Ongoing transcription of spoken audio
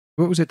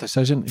What was the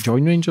decision to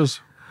join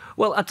Rangers?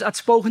 Well, I'd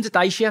spoken to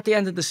Dicey at the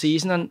end of the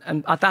season,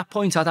 and at that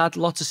point I'd had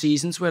lots of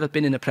seasons where I'd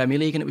been in the Premier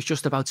League and it was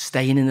just about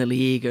staying in the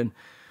league and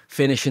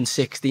finishing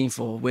 16th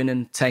or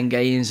winning 10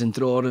 games and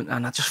drawing,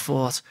 and I just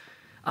thought,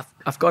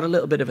 I've got a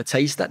little bit of a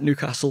taste at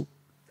Newcastle,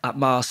 at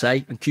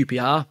Marseille and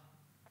QPR,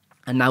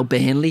 and now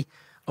Burnley,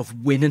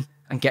 of winning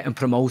and getting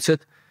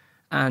promoted.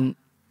 And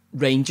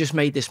Rangers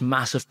made this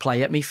massive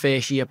play at me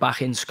first year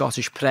back in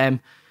Scottish Prem.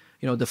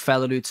 You know, the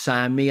fella who'd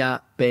signed me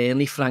at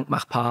Burnley, Frank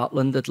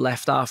McPartland, had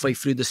left halfway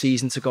through the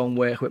season to go and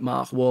work with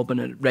Mark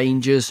Warburton at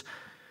Rangers.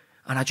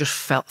 And I just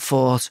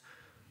thought,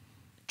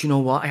 do you know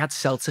what? I had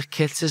Celtic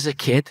kits as a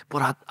kid,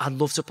 but I'd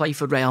love to play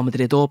for Real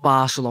Madrid or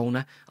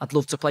Barcelona. I'd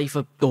love to play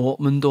for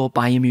Dortmund or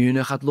Bayern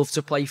Munich. I'd love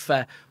to play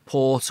for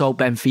Porto,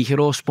 Benfica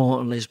or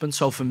Sporting Lisbon.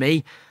 So for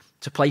me,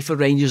 to play for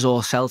Rangers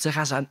or Celtic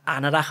as an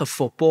anorak of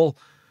football,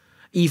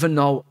 even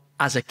though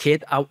as a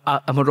kid, I'm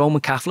a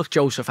Roman Catholic,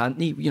 Joseph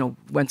Anthony, you know,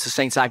 went to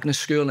St. Agnes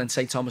School and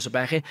St. Thomas of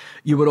Becket.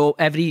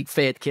 Every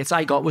third kit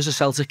I got was a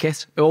Celtic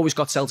kit. I always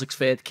got Celtic's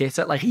third kit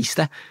at like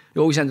Easter.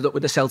 You always ended up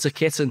with a Celtic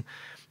kit, and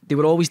they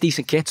were always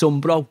decent kits,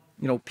 Umbro,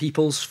 you know,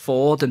 Peoples,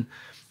 Ford, and,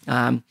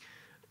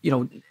 you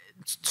know,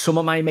 some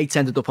of my mates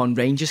ended up on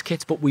Rangers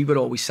kits, but we were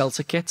always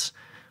Celtic kits.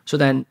 So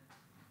then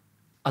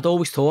I'd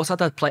always thought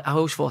I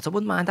always thought I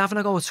wouldn't mind having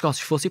a go at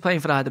Scottish footy playing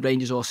for either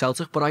Rangers or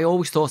Celtic, but I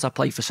always thought I'd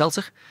play for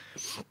Celtic.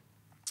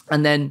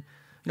 And then, you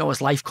know,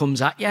 as life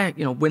comes at you,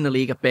 you know, win the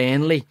league at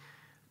Burnley,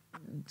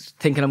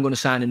 thinking I'm going to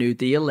sign a new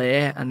deal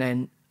there. And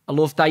then I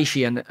love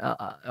Dicey, and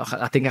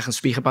I think I can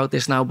speak about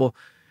this now, but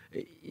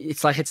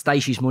it's like it's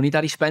Dicey's money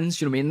that he spends,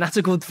 you know what I mean? That's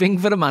a good thing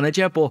for a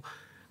manager, but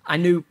I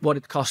knew what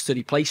it cost to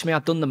replace me.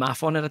 I'd done the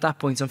math on it at that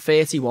point. I'm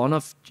 31.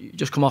 I've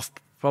just come off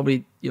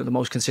probably, you know, the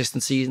most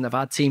consistent season. I've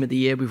had team of the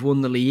year. We've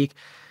won the league.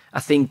 I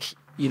think,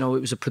 you know,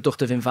 it was a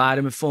productive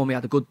environment for me. I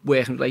had a good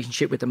working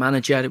relationship with the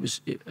manager. It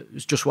was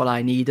just what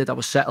I needed. I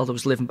was settled. I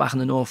was living back in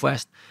the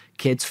Northwest.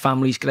 Kids,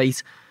 family's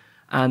great.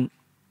 And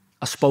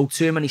I spoke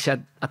to him, and he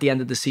said at the end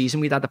of the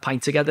season, we'd had a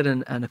pint together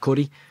and a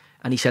curry.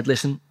 And he said,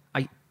 listen,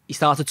 he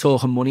started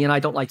talking money, and I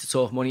don't like to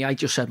talk money. I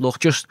just said, look,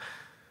 just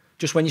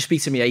when you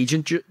speak to my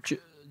agent,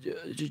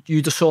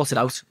 you just sort it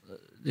out.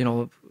 You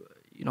know,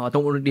 I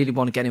don't really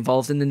want to get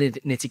involved in the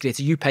nitty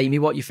gritty. You pay me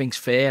what you think's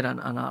fair, and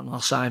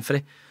I'll sign for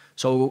it.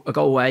 So I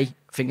go away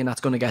thinking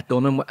that's going to get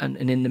done, and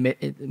in the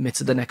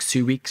midst of the next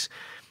 2 weeks,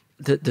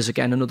 there's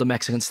again another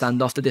Mexican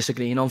standoff to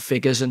disagreeing on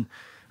figures, and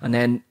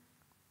then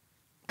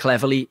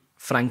cleverly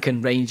Frank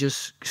and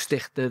Rangers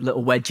stick the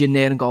little wedge in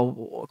there and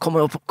go, come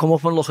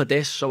up and look at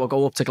this. So I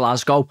go up to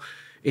Glasgow.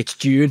 It's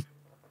June.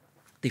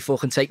 They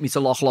fucking take me to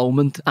Loch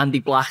Lomond. Andy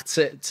Black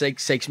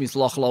takes me to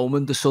Loch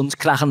Lomond. The sun's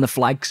cracking the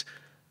flags.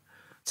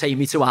 Take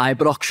me to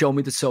Ibrox, show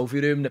me the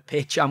trophy room, the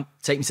pitch.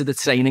 Take me to the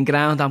training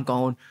ground. I'm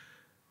going,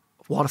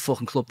 what a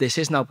fucking club this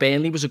is. Now,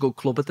 Burnley was a good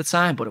club at the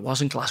time, but it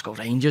wasn't Glasgow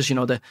Rangers. You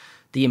know, the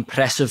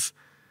impressive,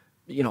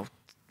 you know,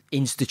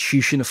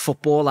 institution of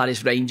football that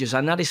is Rangers,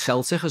 and that is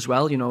Celtic as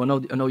well. You know,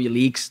 I know your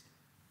league's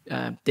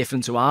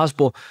different to ours,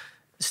 but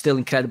still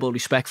incredible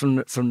respect from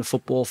the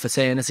football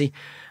fraternity.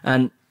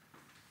 And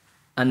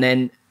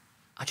then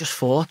I just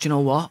thought, you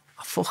know what,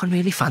 I fucking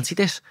really fancy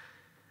this.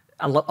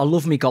 I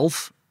love me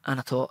golf. And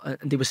I thought,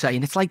 and they were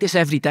saying, it's like this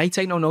every day.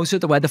 Take no notice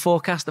of the weather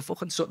forecast.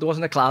 There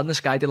wasn't a cloud in the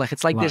sky. They're like,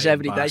 it's like this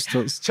every day.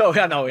 So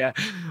I know, yeah.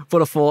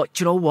 But I thought,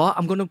 do you know what?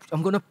 I'm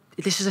gonna.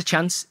 This is a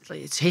chance.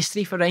 It's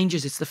history for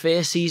Rangers. It's the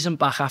first season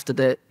back after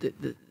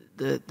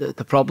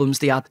the problems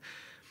they had.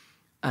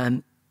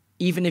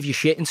 Even if you're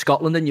shit in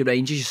Scotland and you're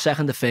Rangers, you're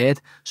second or third.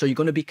 So you're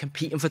going to be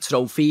competing for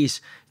trophies.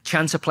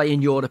 Chance of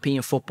playing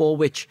European football,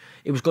 which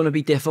it was going to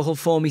be difficult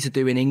for me to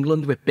do in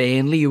England with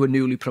Burnley, who were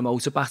newly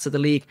promoted back to the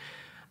league.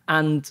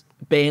 And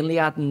Burnley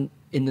hadn't,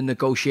 in the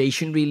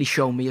negotiation, really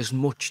shown me as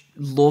much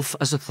love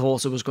as I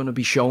thought it was going to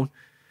be shown.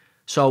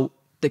 So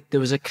there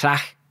was a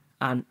crack,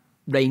 and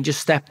Rangers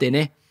stepped in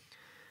it.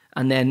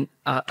 And then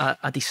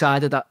I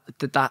decided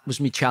that was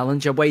my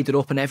challenge. I weighed it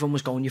up, and everyone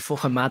was going, you're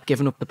fucking mad,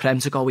 giving up the Prem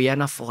to go here.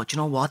 And I thought, you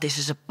know what, this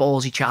is a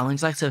ballsy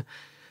challenge, like to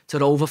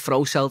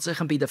overthrow Celtic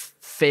and be the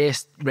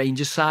first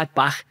Rangers side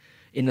back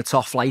in the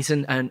top flight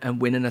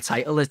and winning a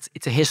title.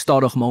 It's a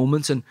historic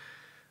moment, and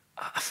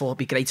I thought it'd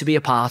be great to be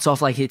a part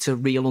of. Like, it's a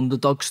real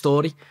underdog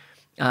story.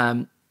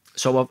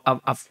 So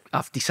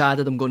I've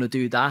decided I'm going to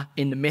do that.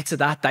 In the midst of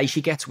that,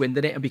 Dicey gets wind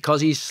of it, and because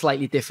he's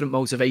slightly different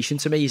motivation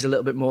to me, he's a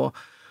little bit more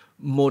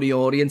money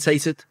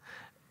orientated.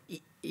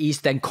 He's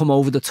then come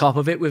over the top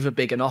of it with a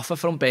big offer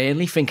from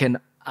Burnley, thinking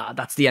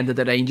that's the end of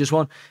the Rangers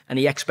one, and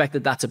he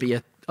expected that to be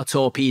a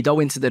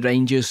torpedo into the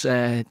Rangers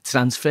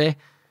transfer.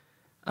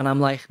 And I'm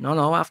like,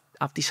 no,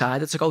 I've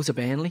decided to go to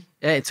Burnley,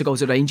 to go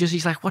to Rangers.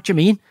 He's like, what do you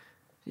mean?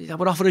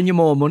 We're offering you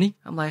more money.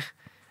 I'm like,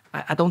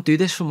 I don't do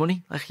this for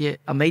money. Like,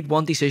 I made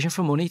one decision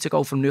for money, to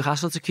go from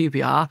Newcastle to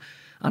QPR,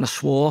 and I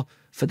swore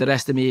for the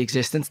rest of my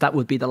existence that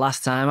would be the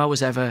last time I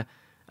was ever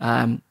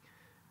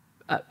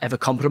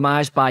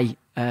compromised by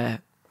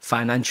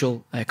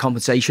financial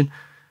compensation.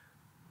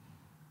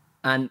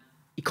 And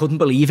he couldn't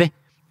believe it.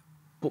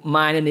 But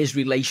mine and his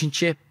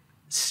relationship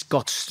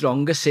got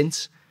stronger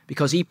since,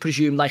 because he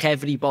presumed, like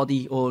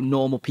everybody or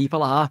normal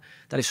people are,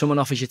 that if someone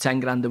offers you 10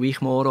 grand a week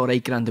more or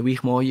 8 grand a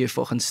week more, you're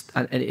fucking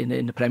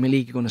in the Premier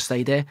League, you're going to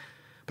stay there.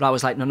 But I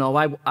was like, no,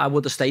 I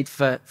would have stayed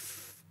for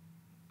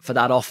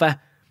that offer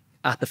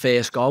at the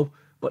first go.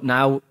 But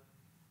now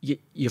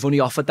you've only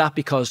offered that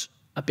because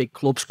a big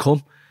club's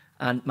come,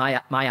 and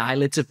my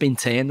eyelids have been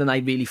turned, and I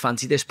really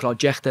fancy this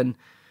project. And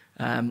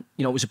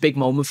you know, it was a big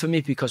moment for me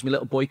because my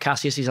little boy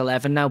Cassius, he's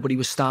 11 now, but he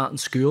was starting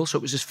school, so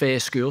it was his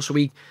first school. So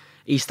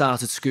he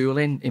started school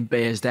in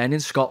Bearsden in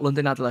Scotland,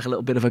 and had like a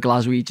little bit of a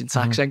Glaswegian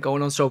accent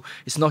going on. So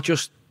it's not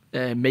just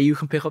me who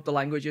can pick up the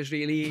languages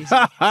really easy.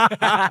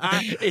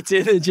 It's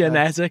in the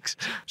genetics.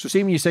 So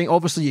see, when you think,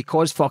 obviously you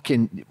cause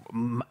fucking,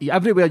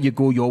 everywhere you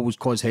go you always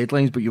cause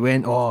headlines, but you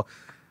went,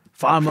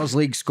 Farmers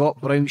League, Scott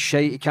Brown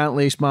shite, you can't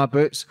lace my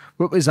boots.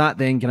 What was that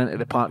then getting into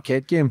the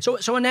Parkhead game? So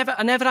I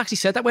never actually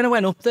said that when I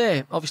went up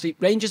there. Obviously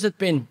Rangers had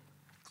been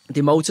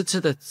demoted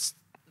to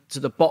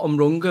the bottom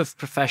rung of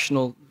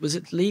professional, was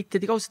it league?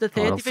 Did they go to the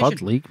third division?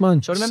 Third league,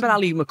 man. So I remember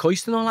Ali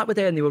McCoist and all that were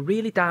there, and they were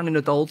really down in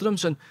the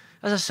doldrums. And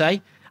as I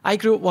say, I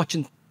grew up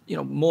watching, you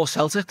know, more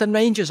Celtic than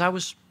Rangers. I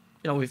was,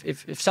 you know,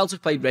 if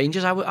Celtic played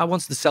Rangers, I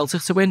wanted the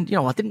Celtic to win. You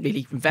know, I didn't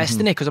really invest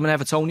in it because I'm an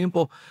Evertonian,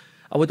 but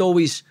I would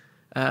always,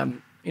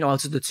 you know,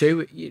 out of the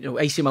two, you know,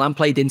 AC Milan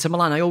played Inter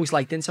Milan. I always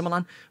liked Inter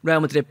Milan. Real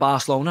Madrid,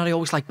 Barcelona. I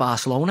always liked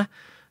Barcelona.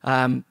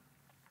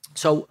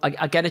 So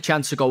I get a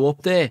chance to go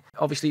up there.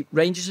 Obviously,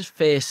 Rangers'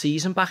 first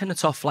season back in the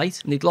top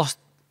flight, and they'd lost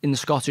in the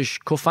Scottish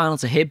Cup final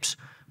to Hibs,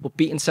 but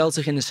beaten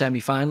Celtic in the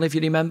semi-final, if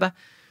you remember.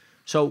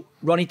 So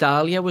Ronnie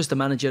Dahlia was the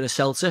manager of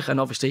Celtic, and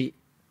obviously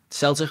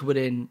Celtic were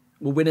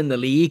winning the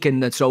league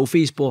and the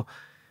trophies, but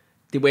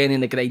they weren't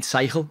in a great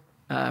cycle.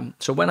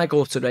 So when I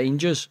go up to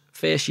Rangers,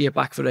 first year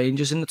back for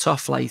Rangers in the top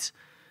flight,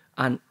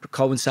 and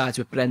coincides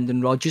with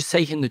Brendan Rodgers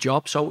taking the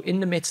job. So in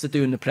the midst of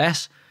doing the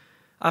press,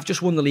 I've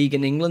just won the league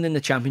in England in the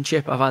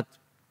Championship. I've had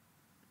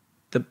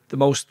the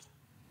most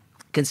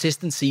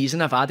consistent season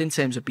I've had in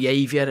terms of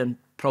behaviour and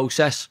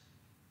process.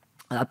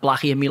 I had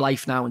Blackie in my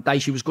life now, and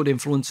Dicey was good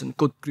influence and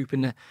good group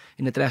in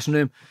the dressing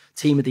room,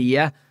 team of the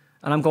year.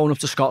 And I'm going up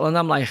to Scotland.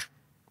 I'm like,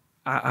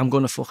 I'm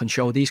going to fucking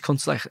show these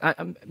cunts.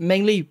 Like,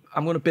 mainly,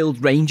 I'm going to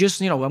build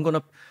Rangers. You know, I'm going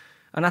to.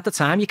 And at the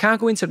time, you can't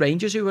go into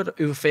Rangers who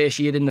were first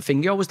year in the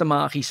finger, was the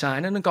marquee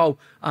signing, and go,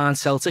 aren't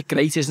Celtic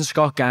great? Isn't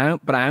Scott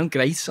Brown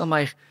great? I'm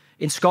like,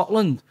 in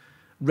Scotland,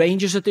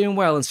 Rangers are doing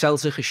well and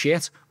Celtic are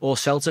shit, or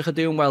Celtic are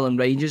doing well and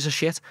Rangers are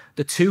shit.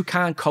 The two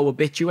can't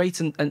cohabituate,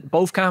 and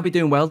both can't be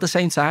doing well at the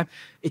same time.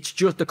 It's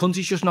just, the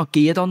country's just not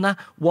geared on that.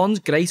 One's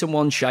great and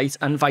one's shite,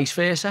 and vice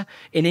versa.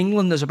 In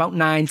England, there's about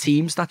 9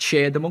 teams that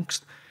shared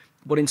amongst.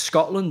 But in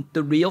Scotland,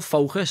 the real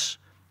focus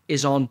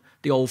is on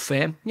the old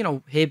firm. You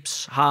know,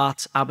 Hibs,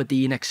 Hearts,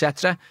 Aberdeen,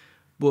 etc.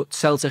 But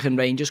Celtic and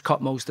Rangers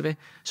caught most of it.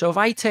 So if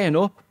I turn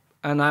up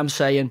and I'm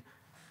saying,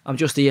 I'm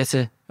just here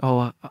to,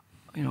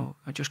 you know,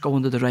 I just go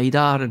under the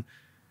radar, and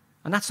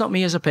that's not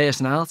me as a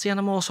personality. And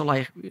I'm also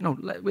like, you know,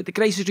 with the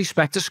greatest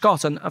respect to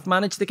Scott, and I've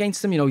managed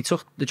against him. You know, he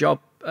took the job,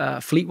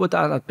 Fleetwood,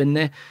 I've been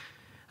there.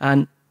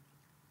 And,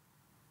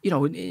 you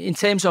know, in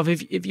terms of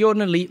if you're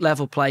an elite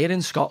level player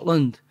in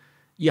Scotland,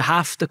 you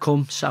have to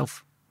come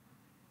south.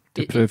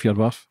 To prove your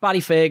worth.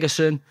 Barry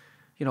Ferguson,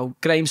 you know,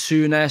 Graham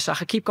Souness, I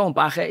could keep going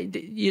back.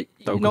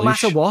 No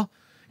matter what,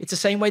 it's the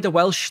same way the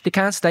Welsh, they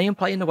can't stay and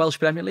play in the Welsh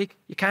Premier League.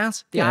 You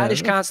can't. The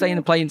Irish can't stay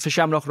and play for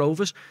Shamrock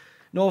Rovers.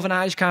 Northern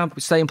Irish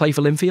can't stay and play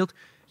for Linfield.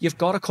 You've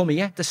got to come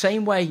here. The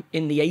same way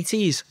in the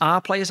 80s,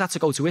 our players had to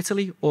go to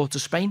Italy or to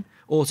Spain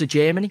or to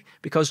Germany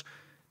because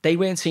they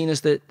weren't seen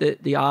as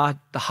the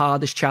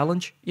hardest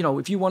challenge. You know,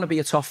 if you want to be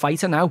a top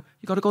fighter now,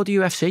 you've got to go to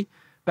UFC,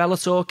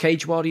 Bellator,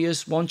 Cage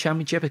Warriors, One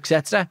Championship,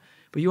 etc.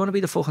 But you want to be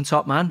the fucking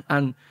top man,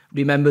 and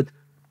remembered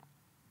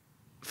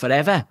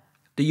forever,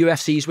 the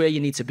UFC is where you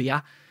need to be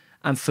at.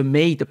 And for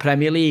me, the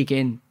Premier League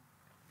in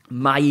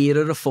my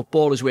era of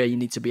football is where you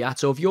need to be at.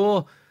 So if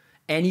you're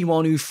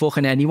anyone who's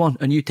fucking anyone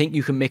and you think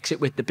you can mix it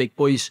with the big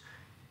boys,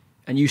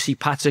 and you see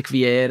Patrick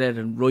Vieira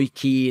and Roy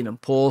Keane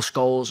and Paul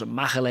Scholes and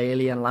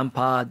Makelele and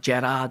Lampard,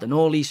 Gerrard and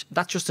all these,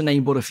 that's just to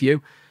name but a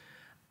few,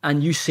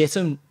 and you sit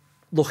and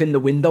look in the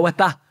window at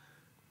that,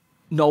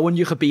 knowing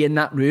you could be in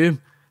that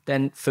room,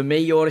 then for me,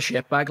 you're a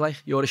shitbag, like,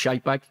 you're a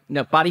shitebag.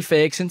 Now, Barry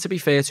Ferguson, to be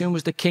fair to him,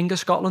 was the king of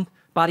Scotland.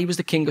 Barry was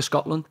the king of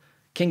Scotland,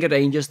 king of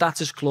Rangers, that's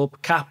his club,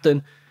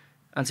 captain.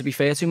 And to be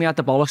fair to him, he had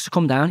the bollocks to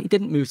come down. He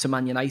didn't move to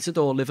Man United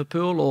or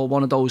Liverpool or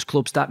one of those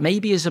clubs that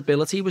maybe his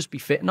ability was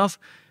befitting of.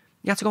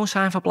 He had to go and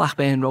sign for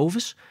Blackburn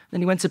Rovers.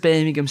 Then he went to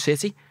Birmingham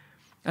City.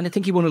 And I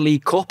think he won a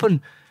League Cup,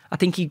 and I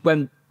think he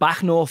went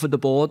back north of the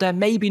border,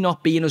 maybe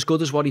not being as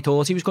good as what he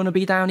thought he was going to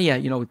be down here,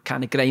 you know,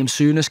 kind of Graham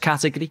Souness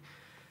category.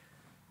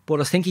 But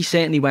I think he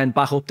certainly went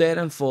back up there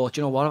and thought,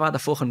 you know what, I've had the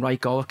fucking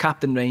right go. I've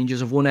captained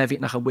Rangers, I've won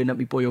everything I can win at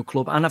my boyhood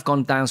club, and I've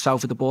gone down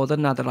south of the border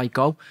and had the right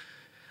go.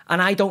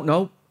 And I don't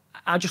know.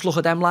 I just look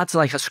at them lads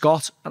like a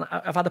Scott, and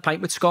I've had a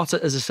pint with Scott,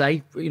 as I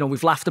say. You know,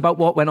 we've laughed about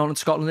what went on in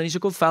Scotland, and he's a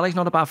good fella, he's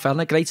not a bad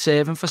fella, a great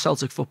servant for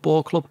Celtic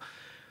Football Club.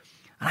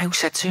 And I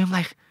said to him,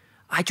 like,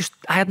 I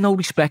had no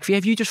respect for you.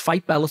 If you just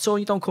fight Bellator and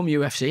you don't come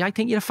UFC, I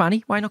think you're a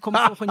fanny. Why not come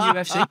fucking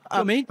UFC? You know what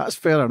I mean? That's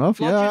fair enough.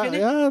 Logic, Yeah. You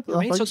know what I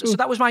mean? So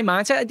that was my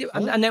mindset.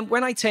 And then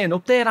when I turn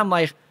up there, I'm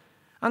like,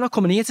 I'm not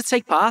coming here to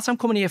take part. I'm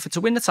coming here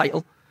to win the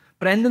title.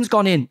 Brendan's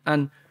gone in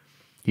and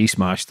he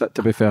smashed it,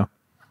 to be fair.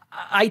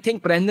 I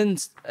think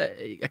Brendan's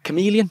a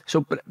chameleon.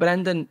 So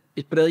Brendan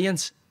is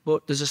brilliant,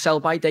 but there's a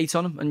sell-by date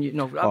on him. And, you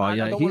know, I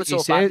don't want to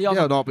talk badly of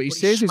him. But he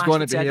says he's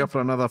going to be here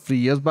for another 3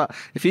 years. But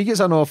if he gets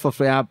an offer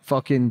for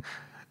fucking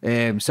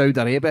Saudi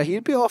Arabia,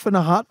 he'd be off in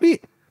a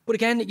heartbeat. But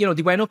again, you know,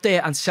 they went up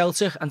there and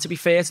Celtic, and to be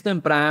fair to them,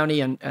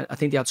 Brownie, and I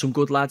think they had some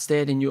good lads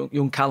there, and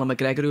young Callum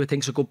McGregor, who I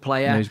think's a good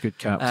player. Yeah, he's a good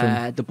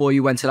captain. The boy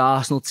who went to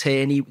Arsenal,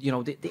 Tierney, you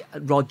know,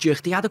 Roger,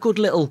 they had a good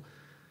little...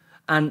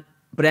 And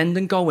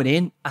Brendan going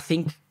in, I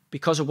think,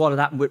 because of what had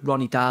happened with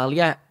Ronnie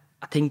Dahlia,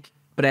 I think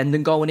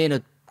Brendan going in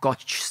had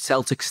got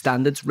Celtic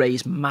standards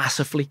raised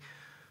massively.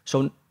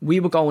 So we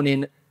were going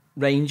in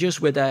Rangers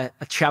with a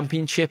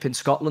championship in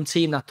Scotland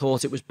team that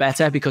thought it was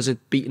better because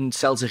it'd beaten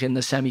Celtic in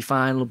the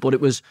semi-final, but it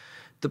was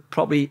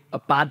probably a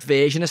bad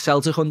version of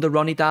Celtic under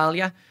Ronnie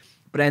Dahlia.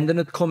 Brendan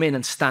had come in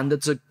and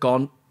standards had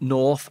gone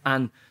north,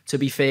 and to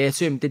be fair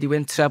to him, did he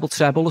win treble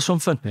or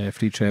something? Yeah,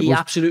 3 trebles. He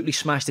absolutely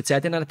smashed its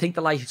head in, and I think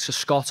the likes of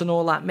Scott and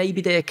all that,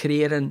 maybe their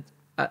career and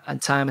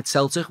time at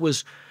Celtic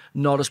was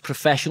not as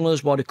professional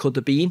as what it could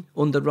have been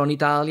under Ronnie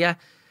Dahlia.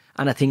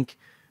 And I think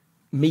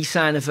me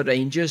signing for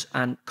Rangers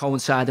and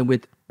coinciding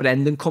with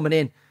Brendan coming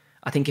in,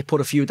 I think it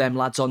put a few of them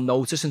lads on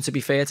notice. And to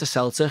be fair to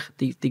Celtic,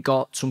 they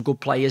got some good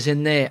players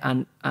in there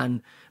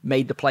and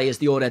made the players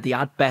they already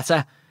had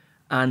better.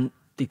 And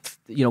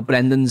you know,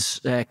 Brendan's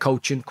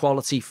coaching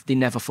quality, they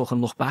never fucking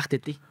look back,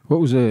 did they?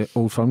 What was the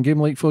Old Firm game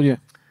like for you?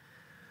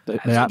 The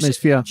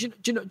atmosphere? Do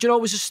you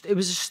know, it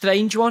was a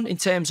strange one in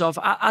terms of,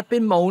 I'd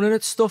been moaning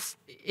at stuff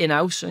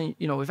in-house, and,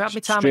 you know, we've had my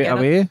time straight again.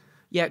 Away?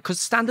 Yeah,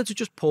 because standards were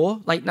just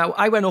poor. Like, now,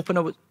 I went up and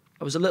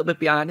I was a little bit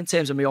behind in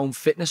terms of my own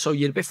fitness, so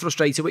you're a bit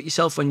frustrated with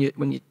yourself when you're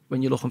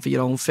looking for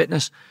your own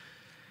fitness.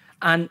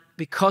 And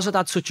because I'd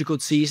had such a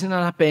good season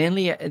and at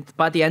Burnley,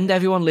 by the end,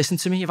 everyone listened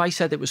to me. If I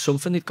said it was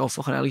something, they'd go,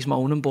 fucking hell, he's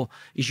moaning, but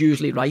he's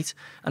usually right.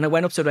 And I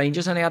went up to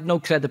Rangers and I had no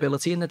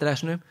credibility in the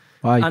dressing room.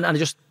 Why? And I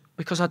just,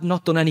 because I'd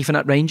not done anything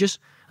at Rangers,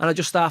 and I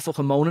just started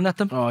fucking moaning at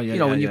them. Oh, yeah, you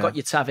know, yeah, and you've got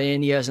your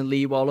Taverniers and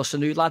Lee Wallace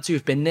and lads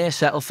who've been there,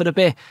 settled for a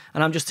bit.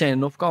 And I'm just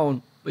turning up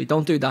going, well,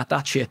 don't do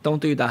that shit,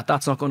 don't do that,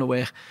 that's not going to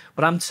work.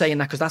 But I'm saying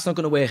that because that's not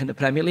going to work in the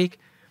Premier League.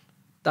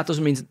 That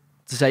doesn't mean to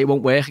say it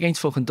won't work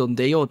against fucking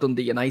Dundee or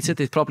Dundee United.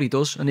 It probably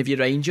does. And if you're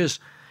Rangers,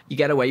 you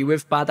get away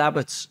with bad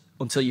habits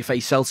until you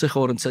face Celtic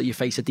or until you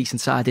face a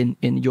decent side in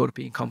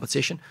European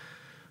competition.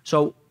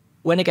 So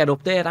when I get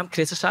up there, I'm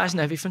criticising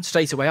everything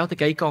straight away out the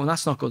gate, going,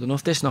 that's not good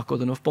enough, this not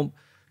good enough.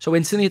 So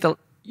instantly,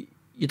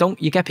 you don't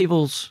get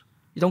people's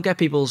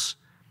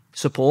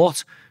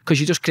support because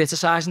you're just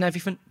criticising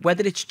everything,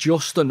 whether it's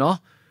just or not.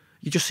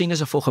 You're just seen as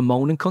a fucking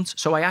moaning cunt.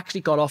 So I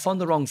actually got off on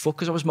the wrong foot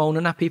because I was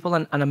moaning at people,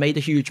 and I made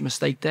a huge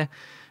mistake there.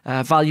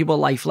 Valuable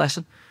life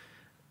lesson.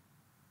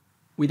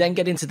 We then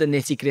get into the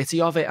nitty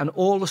gritty of it, and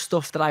all the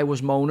stuff that I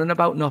was moaning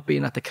about not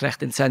being at the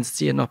correct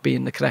intensity and not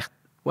being the correct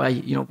way,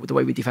 you know, the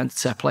way we defended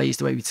set plays,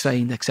 the way we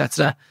trained,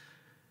 etc.,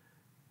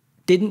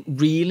 didn't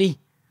really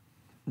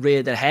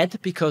rear their head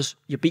because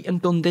you're beating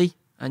Dundee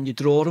and you're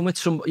drawing with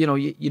some, you know,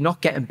 you're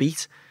not getting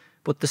beat.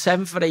 But the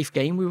 7th or 8th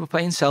game, we were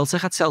playing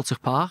Celtic at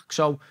Celtic Park.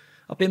 So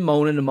I've been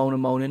moaning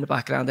in the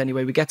background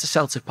anyway. We get to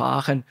Celtic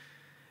Park and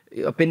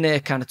I've been there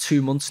kind of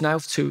 2 months now,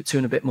 two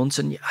and a bit months,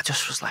 and I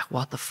just was like,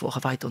 what the fuck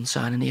have I done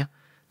signing here?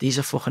 These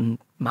are fucking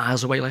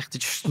miles away, like they're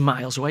just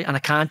miles away, and I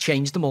can't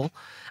change them all.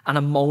 And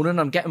I'm moaning,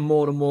 I'm getting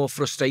more and more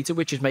frustrated,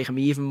 which is making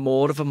me even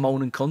more of a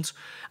moaning cunt.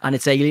 And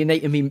it's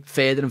alienating me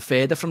further and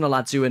further from the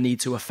lads who I need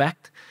to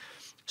affect.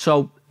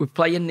 So we're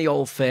playing the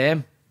Old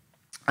Firm,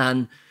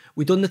 and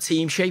we done the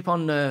team shape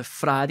on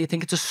Friday. I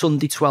think it's a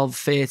Sunday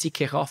 12:30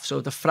 kick-off. So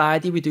the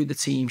Friday we do the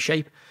team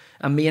shape,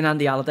 and me and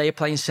Andy Halliday are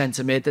playing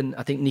centre mid, and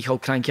I think Nico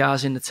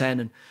Crankyar's in the 10,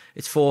 and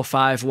it's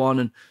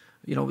 4-5-1, and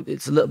you know,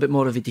 it's a little bit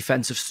more of a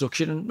defensive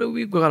structure, and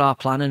we've got our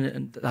plan,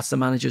 and that's the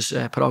manager's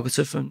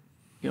prerogative. And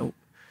you know,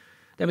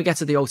 then we get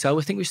to the hotel.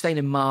 We think we're staying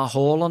in Mar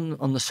Hall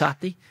on the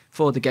Saturday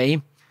for the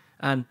game,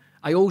 and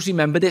I always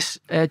remember this,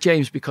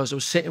 James, because I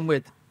was sitting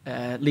with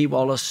Lee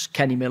Wallace,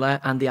 Kenny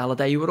Miller, Andy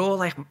Halliday, who were all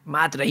like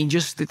mad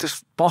Rangers. They're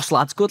just boss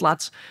lads, good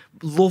lads,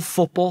 love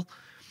football.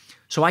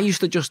 So I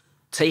used to just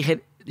take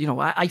it, you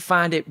know, I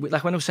find it,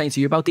 like when I was saying to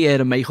you about the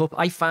hair and makeup,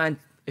 I find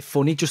it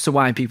funny just to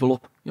wind people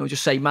up, you know,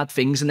 just say mad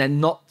things and then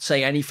not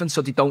say anything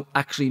so they don't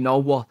actually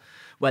know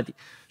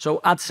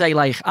so I'd say,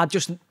 like, I'd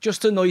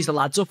just to noise the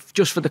lads up,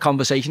 just for the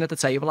conversation at the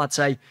table, I'd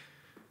say,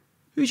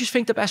 who do you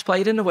think the best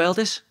player in the world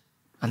is?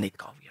 And they'd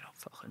go, you know,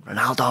 fucking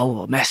Ronaldo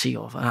or Messi,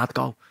 and I'd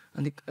go,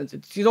 and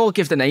they'd all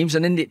give the names,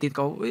 and then they'd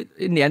go,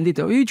 in the end, they'd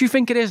go, who do you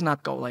think it is? And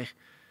I'd go, like,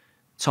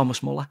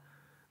 Thomas Muller.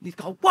 And they'd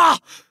go,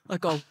 what?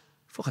 I'd go,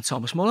 fucking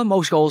Thomas Muller,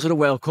 most goals in the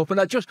World Cup, and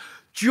I'd just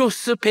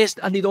so pissed,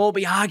 and they'd all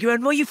be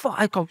arguing, well,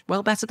 I'd go,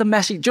 well, better than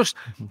Messi,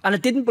 and I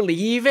didn't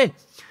believe it.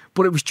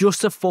 But it was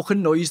just to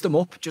fucking noise them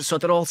up, just so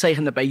they're all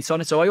taking the bait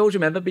on it. So I always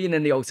remember being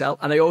in the hotel,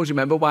 and I always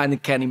remember winding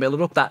Kenny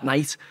Miller up that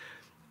night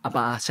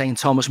about saying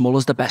Thomas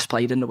Muller's the best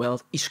player in the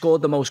world. He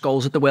scored the most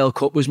goals at the World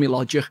Cup, was my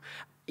logic.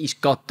 He's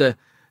got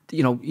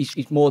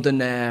he's more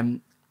than...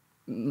 and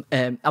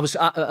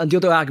the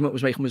other argument I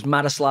was making was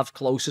Miroslav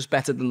Klose is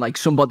better than like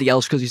somebody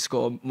else because he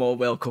scored more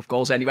World Cup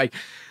goals anyway.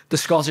 The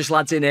Scottish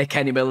lads in there,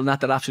 Kenny Miller and that,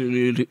 they're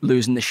absolutely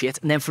losing the shit.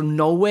 And then from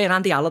nowhere,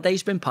 Andy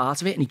Halliday's been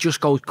part of it, and he just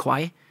goes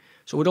quiet.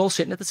 So we're all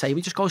sitting at the table,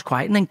 he just goes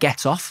quiet and then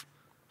gets off.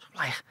 So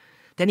like,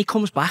 then he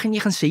comes back and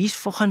you can see he's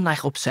fucking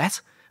like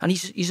upset. And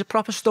he's a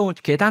proper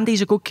stoned kid, and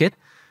he's a good kid.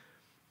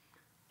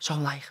 So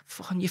I'm like,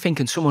 fucking, you're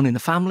thinking someone in the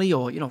family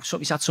or,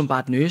 he's had some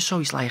bad news. So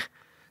he's like,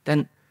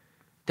 then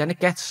it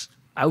gets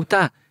out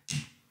that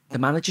the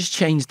manager's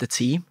changed the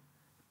team,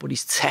 but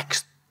he's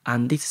texted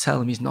Andy to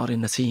tell him he's not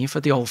in the team for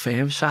the Old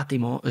Firm Sunday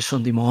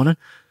morning.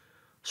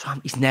 So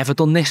he's never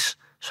done this.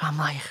 So I'm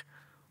like,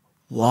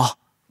 what?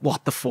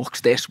 What the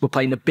fuck's this? We're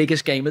playing the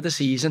biggest game of the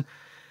season.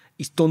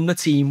 He's done the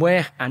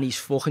teamwork and he's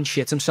fucking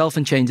shit himself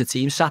and changed the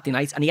team Saturday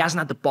night, and he hasn't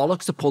had the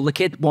bollocks to pull the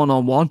kid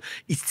one-on-one.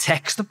 He's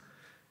texted him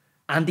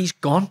and he's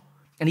gone.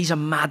 And he's a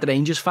mad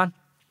Rangers fan,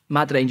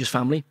 mad Rangers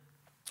family.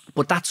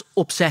 But that's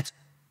upset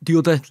the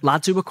other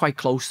lads who were quite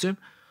close to him.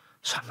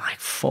 So I'm like,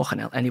 fucking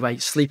hell. Anyway,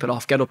 sleep it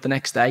off, get up the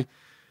next day.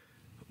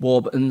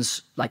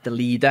 Warburton's like the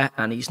leader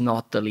and he's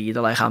not the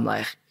leader. Like, I'm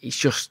like,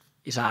 his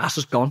ass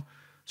is gone.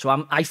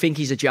 So I think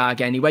he's a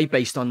jag anyway,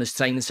 based on his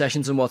training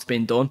sessions and what's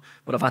been done.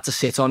 But I've had to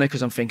sit on it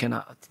because I'm thinking,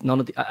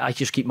 I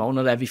just keep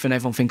moaning at everything.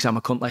 Everyone thinks I'm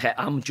a cunt. Like,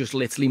 I'm just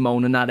literally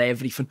moaning at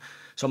everything.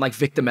 So I'm like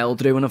Victor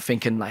Meldrew, and I'm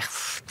thinking, like,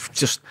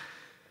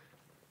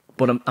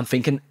 But I'm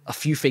thinking a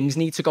few things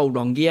need to go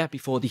wrong here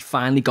before they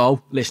finally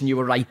go, listen, you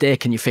were right there,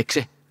 can you fix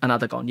it? And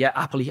I'd have gone, yeah,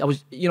 happily.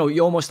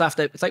 You almost have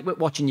to, it's like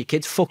watching your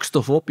kids fuck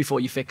stuff up before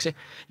you fix it.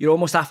 You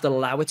almost have to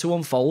allow it to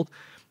unfold.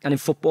 And in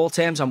football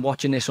terms, I'm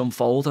watching this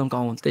unfold. I'm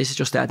going, this is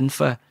just heading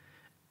for,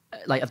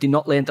 like, have they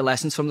not learned the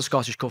lessons from the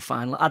Scottish Cup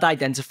final? I'd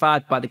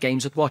identified by the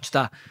games I'd watched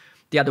that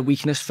they had a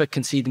weakness for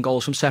conceding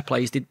goals from set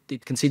plays.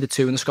 They'd conceded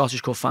 2 in the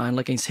Scottish Cup final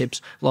against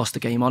Hibs, lost the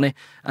game on it.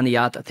 And he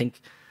had, I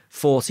think,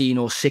 14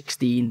 or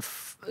 16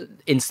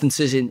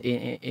 instances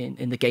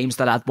in the games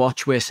that I'd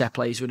watched where set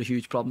plays were a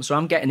huge problem. So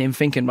I'm getting in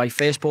thinking, right,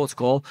 first port of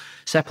call,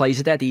 set plays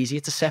are dead easy.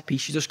 It's a set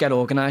piece. You just get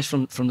organised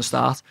from the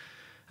start.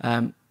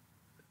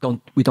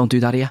 We don't do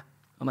that here.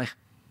 I'm like,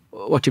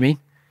 what do you mean?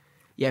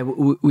 Yeah,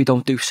 we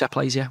don't do set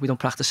plays here. We don't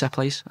practice set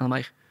plays. And I'm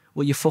like,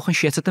 well, you fucking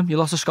shit at them. You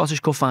lost a Scottish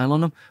Cup final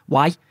on them.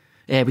 Why?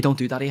 Yeah, we don't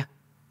do that here.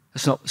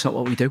 That's not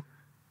what we do.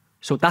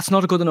 So that's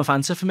not a good enough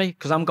answer for me,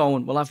 because I'm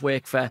going, well, I've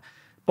worked for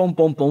boom,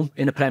 boom, boom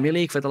in the Premier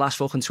League for the last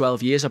fucking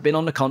 12 years. I've been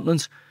on the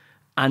continent,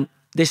 and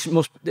this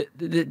must be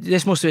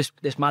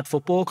this mad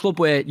football club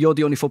where you're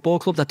the only football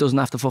club that doesn't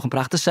have to fucking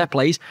practice set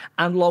plays,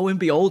 and lo and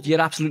behold, you're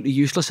absolutely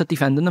useless at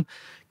defending them.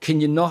 Can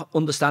you not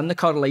understand the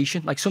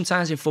correlation? Like,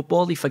 sometimes in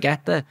football, they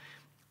forget that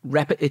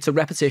it's a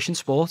repetition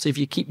sport. If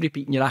you keep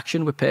repeating your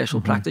action with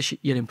personal practice,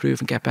 you improve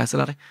and get better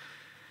at it.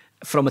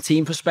 From a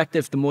team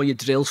perspective, the more you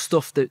drill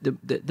stuff, the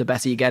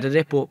better you get at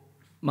it. But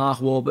Mark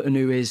Warburton,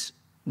 who is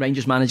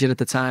Rangers manager at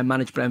the time,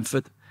 managed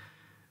Brentford.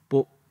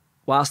 But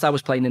whilst I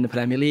was playing in the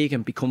Premier League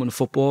and becoming a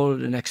footballer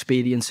and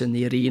experiencing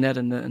the arena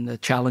and the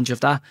challenge of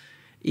that,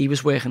 he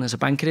was working as a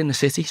banker in the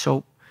city.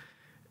 So,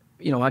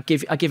 I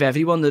give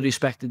everyone the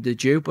respect that they're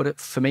due. But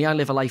for me, I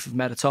live a life of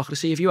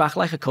meritocracy. If you act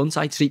like a cunt,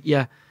 I treat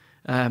you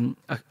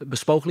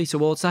bespokely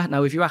towards that.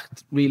 Now, if you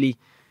act really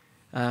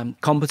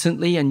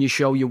competently and you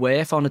show your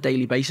worth on a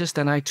daily basis,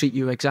 then I treat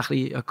you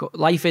exactly.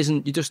 Life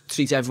isn't, you just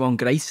treat everyone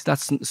great.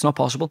 It's not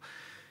possible.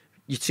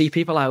 You treat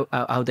people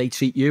how they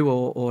treat you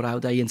or how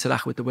they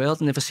interact with the world.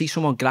 And if I see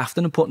someone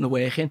grafting and putting the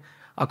work in,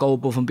 I'll go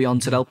above and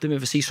beyond to help them.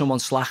 If I see someone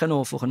slacking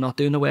or fucking not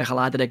doing the work, I'll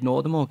either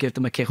ignore them or give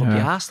them a kick up the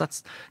arse.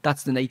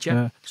 That's the nature.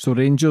 Yeah. So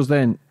Rangers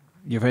then,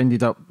 you've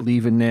ended up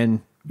leaving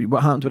then.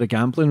 What happened with the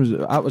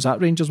gambling? Was that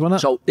Rangers, wasn't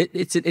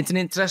it? So it's an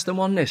interesting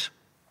one, this.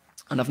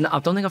 And I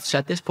don't think I've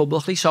said this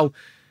publicly. So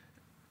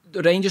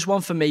the Rangers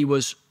one for me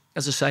was,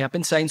 as I say, I've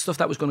been saying stuff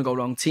that was going to go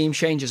wrong. Team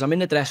changes. I'm in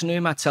the dressing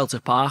room at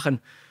Celtic Park, and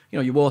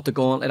you walk the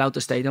gauntlet out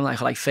the stadium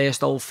like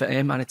first Old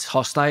Firm, and it's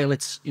hostile.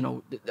 It's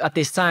at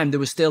this time there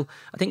was still,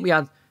 I think we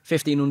had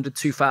 1,500,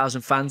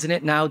 2,000 fans in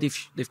it. Now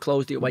they've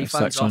closed the away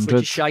fans off,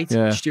 which is shite,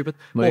 stupid.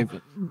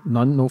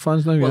 No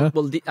fans now.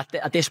 Well,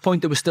 at this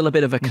point there was still a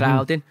bit of a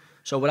crowd in.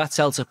 So we're at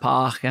Celtic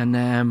Park, and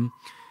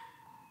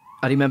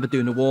I remember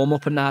doing a warm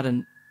up and that,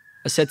 and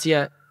I said to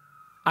you,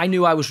 I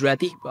knew I was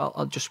ready. Well,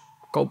 I'll just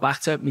go back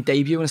to my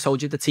debut, and I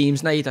told you the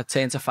team's name. I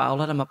turned to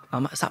Fowler.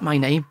 Is that my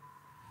name?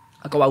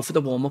 I go out for the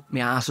warm-up,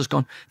 my arse has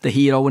gone, the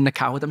hero and the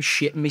coward, I'm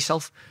shitting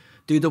myself.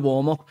 Do the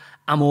warm-up,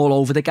 I'm all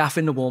over the gaff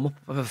in the warm-up.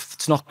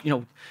 It's not,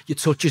 your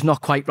touch is not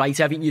quite right,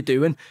 everything you're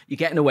doing, you're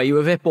getting away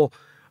with it, but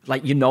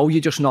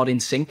you're just not in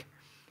sync.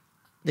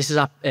 This is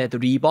at the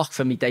Reebok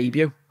for my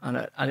debut,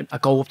 and I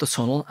go up the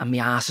tunnel and my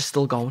arse is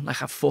still going, like I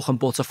have fucking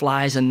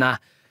butterflies and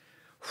that.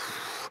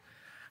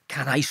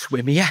 can I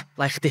swim here?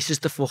 Like, this is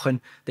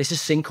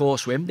sink or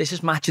swim. This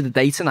is match of the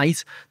day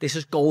tonight. This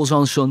is goals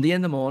on Sunday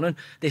in the morning.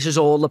 This is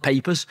all the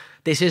papers.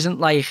 This isn't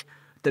like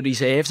the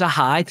reserves I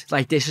hide.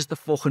 Like, this is the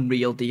fucking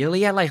real deal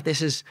here. Like,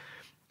 this is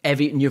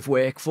everything you've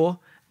worked for,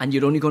 and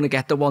you're only going to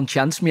get the one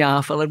chance. Me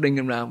half fella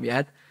ringing round my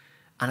head.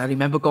 And I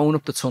remember going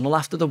up the tunnel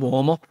after the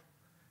warm-up,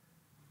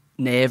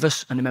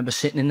 nervous, and I remember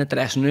sitting in the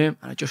dressing room,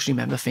 and I just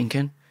remember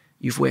thinking,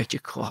 you've worked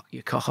your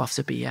cock off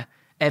to be here.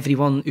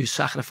 Everyone who's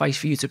sacrificed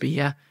for you to be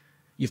here,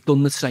 you've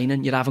done the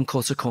training, you haven't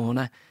cut a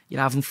corner, you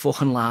haven't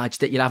fucking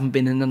lodged it, you haven't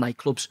been in the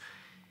nightclubs.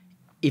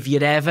 If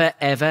you're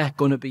ever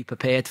going to be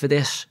prepared for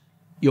this,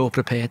 you're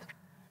prepared.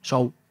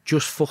 So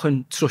just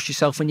fucking trust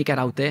yourself when you get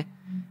out there.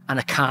 And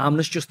a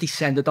calmness just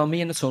descended on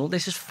me in the tunnel.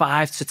 This is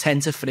 5 to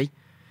 10 to 3.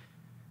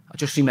 I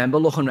just remember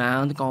looking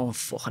around and going,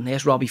 fucking,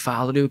 there's Robbie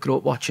Fowler who grew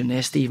up watching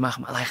this, Steve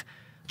McMahon. Like,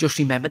 just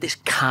remember this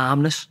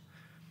calmness.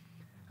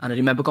 And I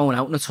remember going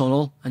out in the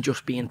tunnel and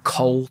just being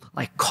cold,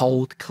 like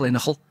cold,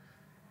 clinical.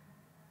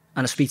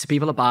 And I speak to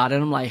people about it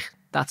and I'm like,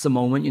 that's the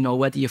moment you know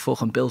whether you're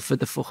fucking built for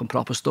the fucking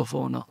proper stuff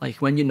or not. Like,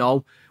 when you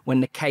know, when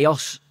the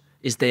chaos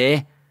is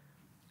there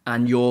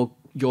and you're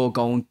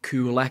going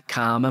cooler,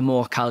 calmer,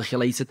 more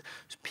calculated,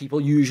 people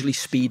usually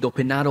speed up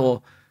in that.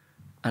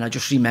 And I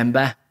just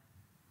remember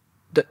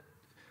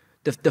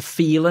the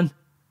feeling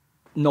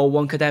no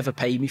one could ever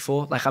pay me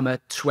for. Like, I'm a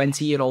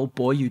 20-year-old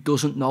boy who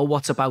doesn't know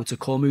what's about to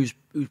come, who's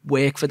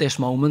worked for this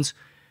moment.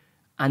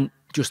 And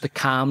just the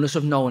calmness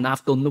of knowing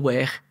I've done the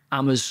work.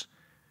 I'm as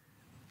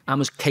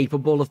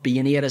capable of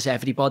being here as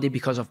everybody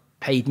because I've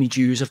paid me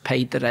dues, I've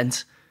paid the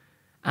rent.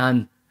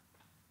 And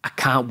I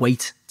can't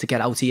wait to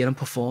get out here and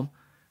perform.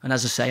 And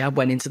as I say, I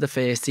went into the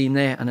first team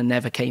there and I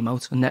never came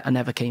out. I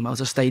never came out.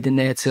 I stayed in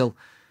there till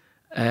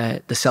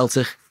the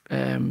Celtic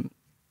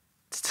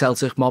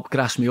mob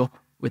grassed me up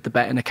with the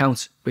betting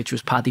account, which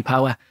was Paddy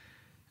Power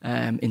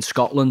in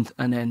Scotland,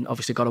 and then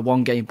obviously got a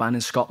 1-game ban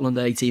in Scotland,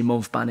 an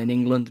 18-month ban in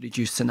England,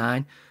 reduced to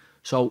 9.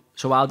 So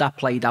how that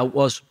played out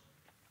was,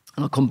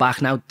 and I'll come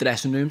back now,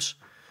 dressing rooms.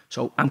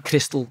 So I'm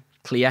crystal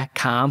clear,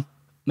 calm,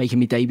 making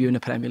my debut in the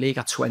Premier League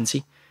at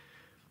 20.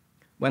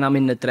 When I'm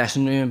in the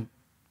dressing room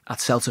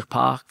at Celtic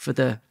Park for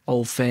the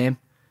Old Firm,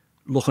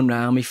 looking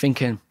around me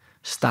thinking,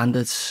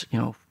 standards,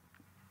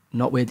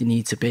 not where they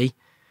need to be.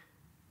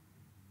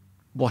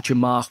 Watching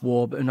Mark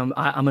Warburton,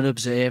 I'm an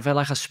observer.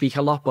 Like, I speak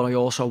a lot, but I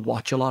also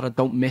watch a lot. I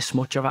don't miss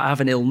much of it. I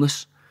have an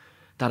illness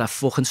that I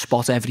fucking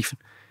spot everything.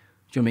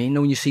 Do you know what I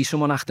mean? When you see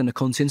someone acting a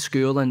cunt in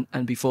school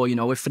and before you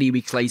know it, 3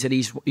 weeks later,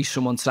 he's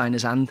someone trying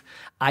his hand.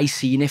 I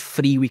seen it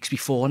 3 weeks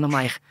before and I'm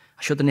like,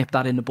 I should have nipped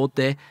that in the bud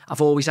there.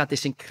 I've always had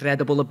this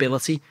incredible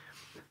ability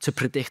to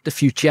predict the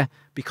future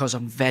because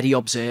I'm very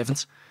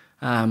observant.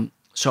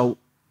 So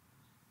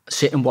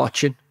sitting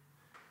watching,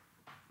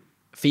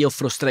 feel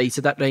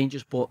frustrated at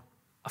Rangers, but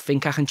I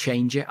think I can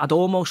change it. I'd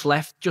almost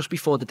left just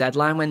before the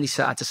deadline when they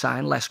started to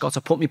sign Lescott.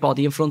 I put my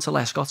body in front of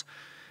Lescott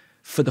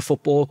for the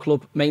football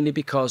club, mainly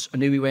because I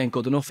knew he weren't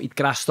good enough. He'd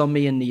grassed on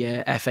me in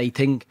the FA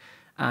thing,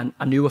 and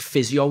I knew a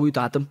physio who'd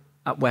had him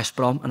at West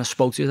Brom, and I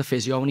spoke to the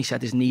physio and he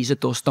said his knees are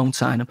dust, don't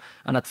sign him.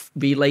 And I'd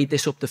relayed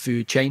this up the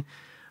food chain,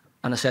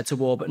 and I said to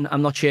Warburton,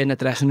 I'm not sharing a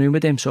dressing room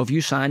with him, so if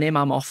you sign him,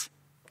 I'm off.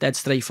 Dead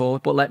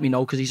straightforward, but let me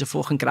know because he's a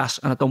fucking grass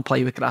and I don't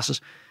play with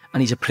grasses,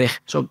 and he's a prick.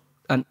 So,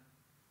 and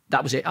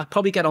that was it. I'd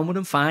probably get on with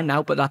him fine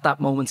now, but at that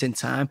moment in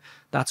time,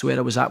 that's where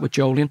I was at with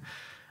Jolien.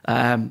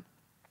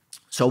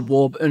 So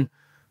Warburton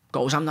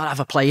goes, I'm not have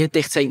a player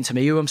dictating to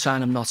me who I'm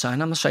signing, I'm not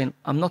signing.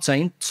 I'm not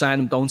saying sign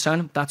him, don't sign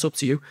him. That's up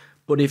to you.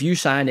 But if you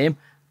sign him,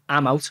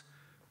 I'm out.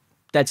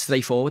 Dead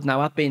straightforward.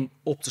 Now, I've been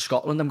up to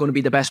Scotland. I'm going to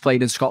be the best player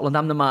in Scotland.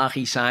 I'm the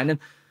marquee signing.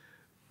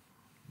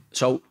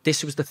 So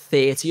this was the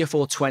 30th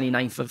or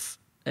 29th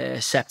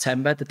of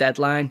September. The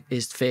deadline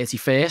is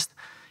 31st.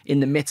 In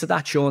the midst of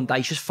that, Sean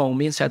Dyche just phoned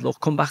me and said, look,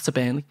 come back to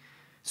Burnley.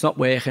 It's not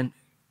working.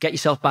 Get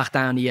yourself back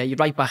down here. You're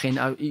right back in.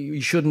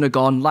 You shouldn't have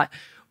gone. Like,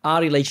 our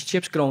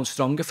relationship's grown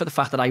stronger for the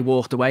fact that I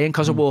walked away. And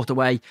because I walked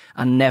away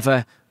and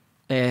never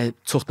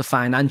took the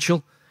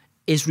financial,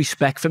 his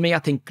respect for me, I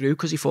think, grew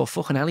because he thought,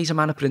 fucking hell, he's a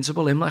man of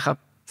principle. Him, like,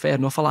 fair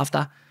enough, I'll have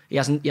that. He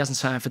hasn't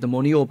signed for the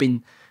money or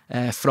been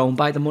thrown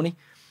by the money.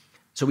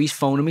 So he's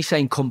phoning me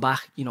saying, come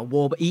back.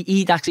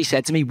 He'd actually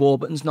said to me,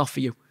 Warburton's not for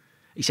you.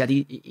 He said,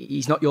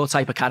 he's not your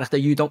type of character.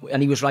 You don't,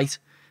 and he was right.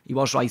 He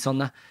was right on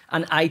that.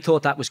 And I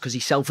thought that was because he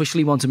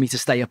selfishly wanted me to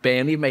stay at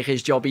Burnley and make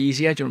his job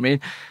easier. Do you know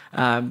what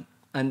I mean?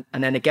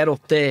 And then I get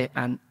up there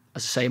and,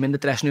 as I say, I'm in the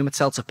dressing room at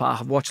Celtic Park.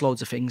 I've watched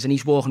loads of things and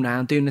he's walking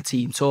around doing the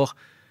team talk.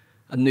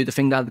 I knew the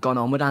thing that had gone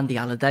on with Andy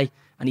Halliday,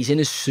 and he's in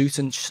his suit,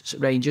 and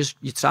Rangers,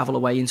 you travel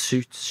away in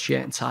suit,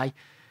 shirt and tie,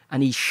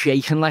 and he's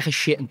shaking like a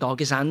shitting dog.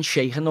 His hand's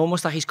shaking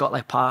almost like he's got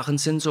like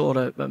Parkinson's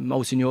or a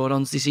motor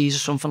neurons disease or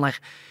something.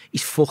 Like,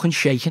 he's fucking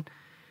shaking.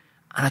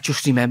 And I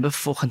just remember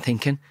fucking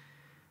thinking,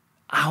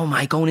 how am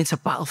I going into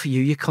battle for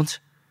you, you cunt?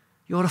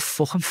 You're a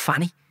fucking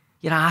fanny.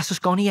 Your ass has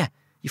gone here.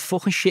 You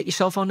fucking shit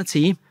yourself on the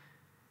team.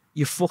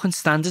 Your fucking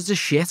standards are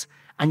shit,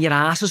 and your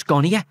ass has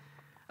gone here.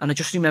 And I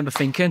just remember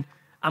thinking,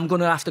 I'm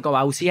going to have to go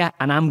out here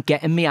and I'm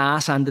getting my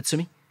ass handed to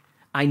me.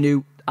 I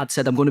knew I'd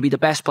said I'm going to be the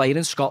best player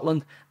in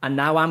Scotland, and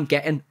now I'm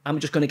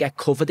just going to get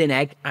covered in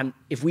egg, and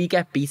if we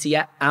get beat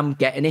here, I'm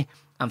getting it.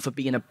 And for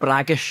being a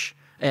bragging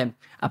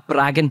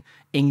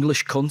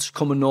English cunt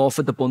coming north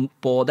of the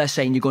border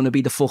saying you're going to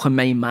be the fucking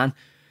main man,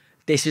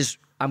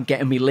 I'm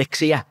getting me licks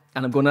here,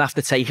 and I'm going to have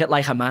to take it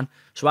like a man.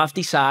 So I've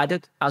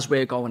decided, as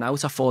we're going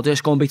out, I thought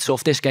it's going to be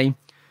tough, this game,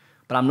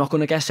 but I'm not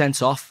going to get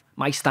sent off.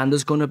 My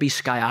standard's going to be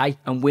sky high,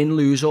 and win,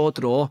 lose or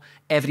draw,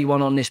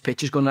 everyone on this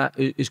pitch is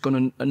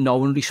going to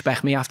know and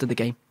respect me after the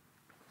game.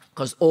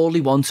 Because all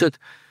he wanted,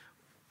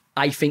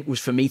 I think, was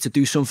for me to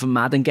do something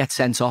mad and get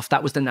sent off.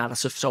 That was the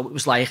narrative. So it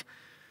was like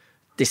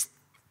this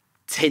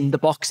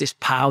tinderbox, this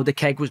powder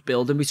keg was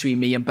building between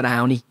me and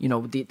Brownie. You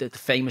know, the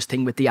famous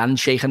thing with the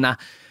handshake and that.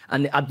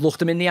 And I'd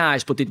looked him in the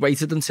eyes, but they'd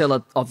waited until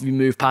I'd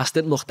moved past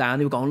it and looked down.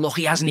 They were going, look,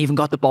 he hasn't even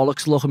got the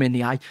bollocks to look him in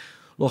the eye.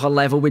 Look, I'll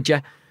level with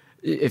you.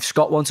 If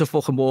Scott wants to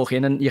fucking walk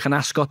in, and you can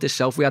ask Scott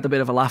himself, we had a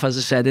bit of a laugh, as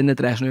I said, in the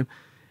dressing room.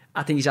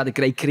 I think he's had a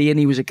great career and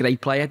he was a great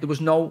player. There was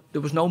no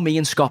me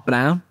and Scott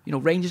Brown. You know,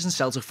 Rangers and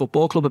Celtic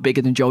Football Club are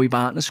bigger than Joey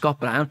Barton and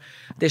Scott Brown.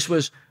 This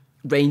was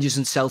Rangers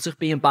and Celtic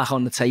being back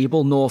on the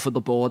table north of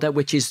the border,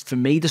 which is, for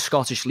me, the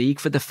Scottish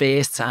League for the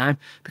first time.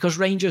 Because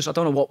Rangers, I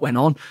don't know what went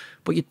on,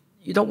 but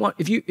you don't want,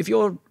 if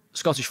you're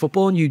Scottish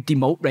football and you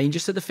demote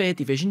Rangers to the third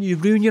division, you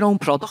ruin your own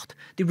product.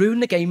 They ruin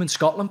the game in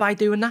Scotland by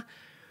doing that.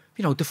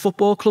 You know, the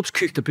football clubs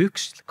cook the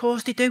books. Of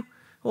course they do.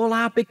 All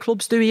our big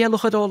clubs do here.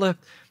 Look at all the...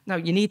 Now,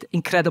 you need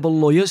incredible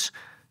lawyers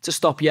to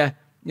stop you,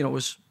 you know,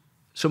 as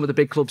some of the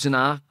big clubs in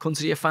our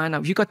country you find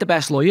out. If you've got the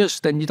best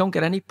lawyers, then you don't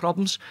get any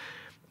problems.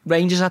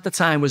 Rangers at the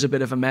time was a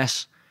bit of a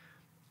mess.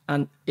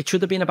 And it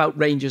should have been about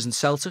Rangers and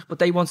Celtic, but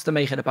they wanted to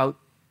make it about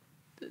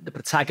the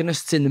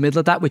protagonists in the middle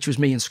of that, which was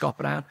me and Scott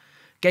Brown.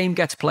 Game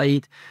gets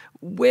played.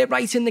 We're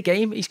right in the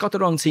game. He's got the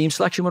wrong team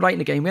selection. We're right in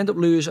the game. We end up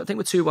losing. I think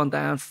we're 2-1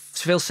 down.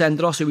 Phil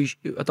Sendros,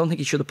 who I don't think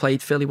he should have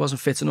played Phil. He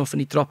wasn't fit enough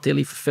and he dropped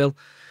Illy for Phil.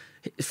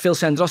 Phil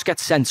Sendros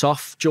gets sent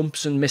off,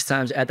 jumps and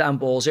mistimes Ed and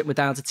balls it. We're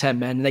down to 10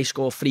 men and they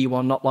score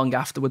 3-1 not long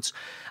afterwards.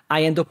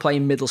 I end up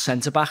playing middle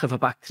centre-back of a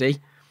back three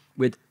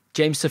with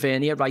James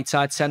Tavernier, right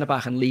side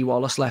centre-back, and Lee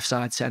Wallace, left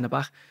side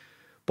centre-back.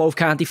 Both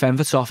can't defend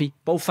for toffee.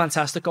 Both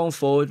fantastic going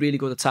forward, really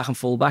good attacking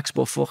fullbacks,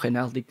 but fucking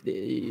hell,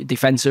 the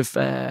defensive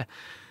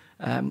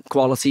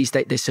qualities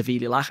they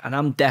severely lack. And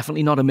I'm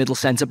definitely not a middle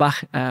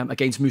centre-back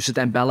against Moussa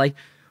Dembele.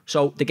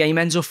 So the game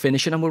ends up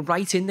finishing and we're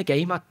right in the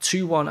game at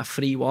 2-1, at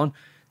 3-1.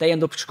 They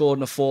end up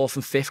scoring a fourth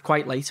and fifth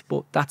quite late,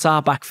 but that's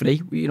our back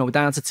three. You know, we're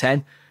down to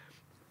 10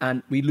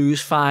 and we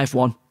lose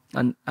 5-1.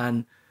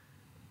 And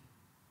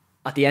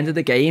at the end of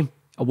the game,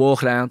 I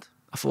walk around.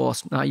 I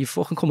thought, nah, you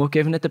fucking come up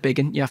giving it the big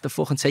one. You have to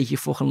fucking take your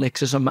fucking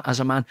licks as a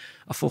man.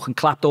 I fucking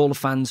clapped all the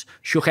fans,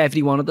 shook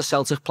every one of the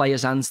Celtic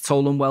players' hands,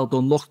 told them well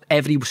done, looked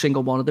every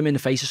single one of them in the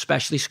face,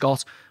 especially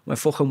Scott, went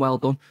fucking well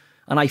done.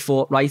 And I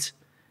thought, right,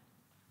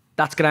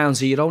 that's ground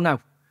zero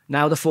now.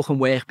 Now the fucking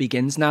work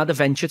begins. Now the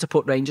venture to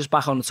put Rangers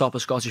back on the top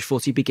of Scottish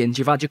footy begins.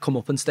 You've had your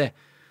comeuppance there.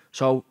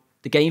 So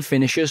the game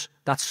finishes.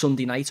 That's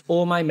Sunday night.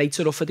 All my mates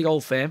are up for the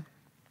Old Firm.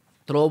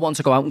 They all want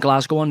to go out in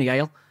Glasgow on the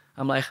Ale.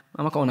 I'm like,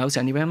 I'm not going out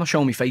anyway. I'm not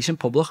showing my face in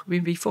public.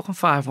 We'd be fucking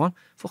 5-1.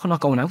 Fucking not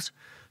going out.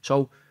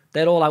 So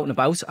they're all out and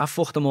about. I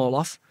fucked them all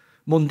off.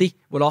 Monday,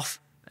 we're off.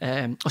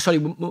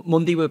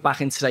 Monday, we're back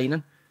in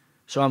training.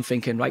 So I'm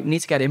thinking, right, we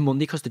need to get in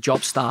Monday because the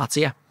job starts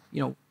here.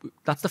 You know,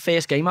 that's the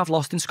first game I've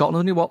lost in Scotland.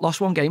 I only lost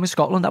one game in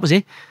Scotland. That was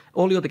it.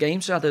 All the other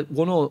games, I had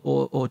won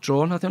or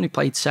drawn. I only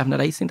played 7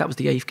 or 8. I think that was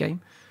the 8th game.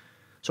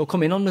 So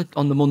come in on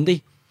the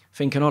Monday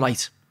thinking, all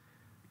right,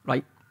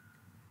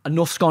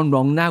 enough's gone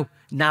wrong now.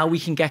 Now we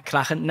can get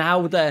cracking.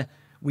 Now that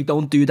we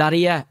don't do that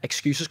here,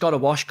 excuses got to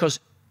wash because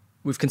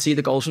we've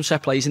conceded goals from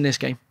set plays in this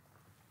game.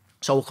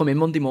 So we'll come in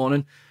Monday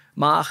morning.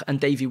 Mark and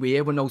Davey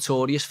Weir were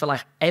notorious for,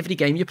 like, every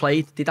game you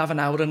played, they'd have an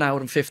hour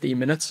and 15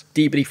 minutes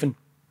debriefing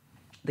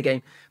the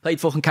game.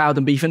 Played fucking cowed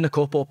and beef in the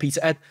cup or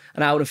Peterhead,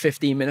 an hour and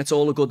 15 minutes,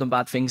 all the good and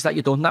bad things that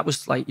you've done. That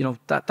was like, you know,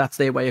 that's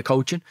their way of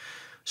coaching.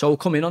 So we'll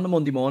come in on the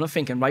Monday morning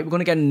thinking, right, we're going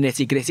to get a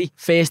nitty gritty.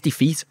 First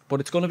defeat, but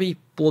it's going to be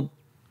blood,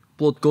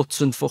 guts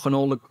and fucking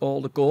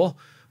all the gore.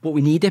 But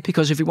we need it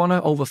because if we want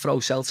to overthrow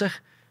Celtic,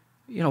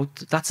 you know,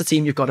 that's the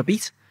team you've got to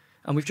beat.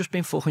 And we've just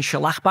been fucking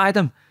shellacked by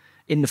them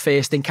in the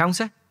first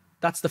encounter.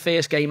 That's the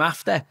first game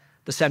after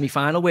the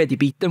semi-final where they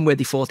beat them, where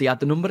they thought they had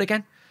the number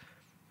again.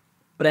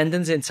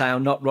 Brendan's in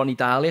town, not Ronnie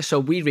Dahlia. So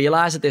we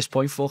realise at this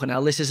point, fucking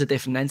hell, this is a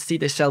different entity.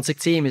 This Celtic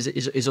team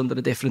is under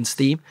a different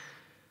steam.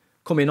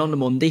 Come in on the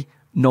Monday,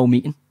 no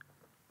meeting.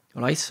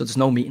 All right, so there's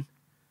no meeting.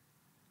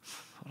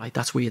 All right,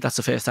 that's weird. That's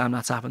the first time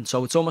that's happened.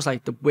 So it's almost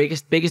like the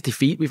biggest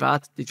defeat we've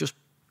had. They just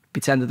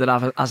pretended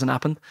that it hasn't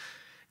happened.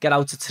 Get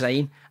out to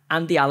train.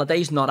 Andy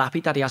Halliday's not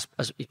happy that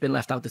he's been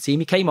left out the team.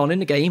 He came on in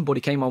the game, but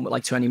he came on with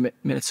like 20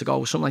 minutes ago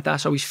or something like that.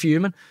 So he's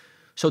fuming.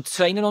 So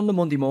training on the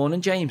Monday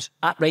morning, James,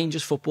 at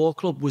Rangers Football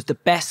Club was the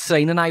best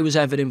training I was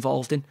ever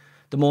involved in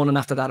the morning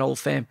after that Old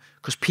Firm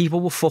because people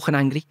were fucking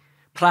angry.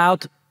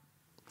 Proud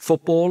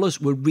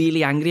footballers were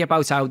really angry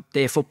about how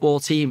their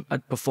football team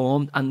had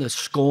performed and the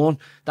scorn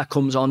that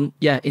comes on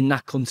in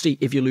that country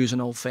if you lose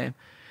an Old Firm.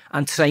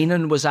 And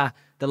training was at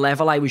the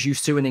level I was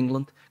used to in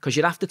England, because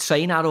you'd have to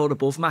train at or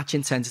above match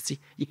intensity.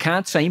 You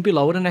can't train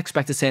below it and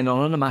expect to turn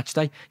on a match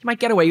day. You might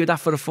get away with that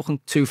for a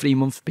fucking 2-3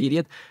 month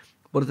period,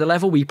 but at the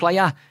level we play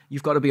at,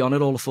 you've got to be on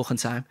it all the fucking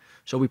time.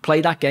 So we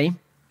play that game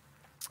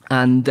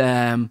and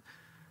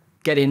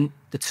get in.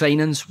 The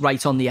training's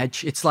right on the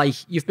edge. It's like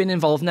you've been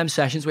involved in them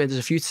sessions where there's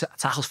a few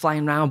tackles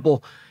flying around, but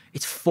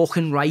it's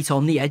fucking right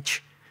on the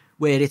edge,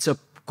 where it's a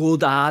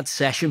good hard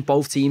session.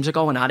 Both teams are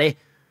going at it.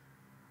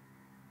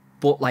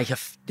 But like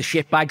the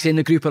shitbags in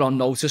the group are on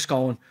notice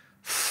going,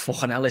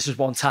 fucking hell, this is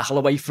one tackle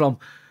away from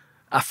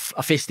a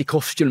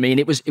fisticuffs, do you know what I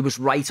mean? It was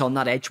right on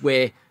that edge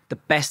where the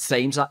best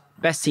teams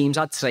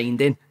I'd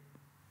trained in,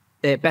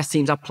 best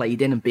teams I'd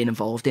played in and been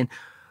involved in,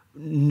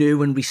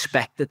 knew and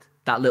respected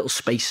that little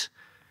space.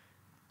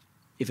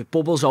 If it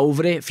bubbles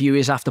over it, a few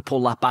years have to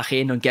pull that back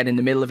in and get in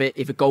the middle of it.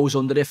 If it goes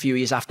under it, a few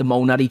years have to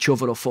moan at each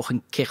other or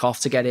fucking kick off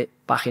to get it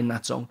back in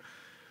that zone.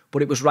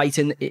 But it was right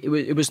in,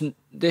 it was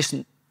this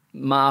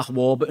Mark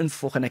Warburton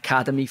fucking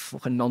academy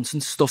fucking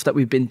nonsense stuff that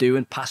we've been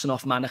doing, passing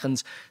off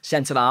mannequins,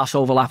 centre arse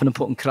overlapping and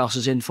putting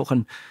crosses in,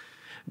 fucking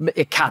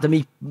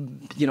academy,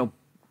 you know,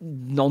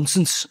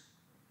 nonsense.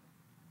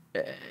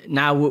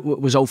 Now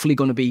was hopefully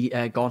going to be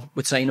gone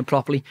with training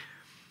properly.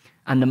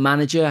 And the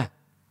manager,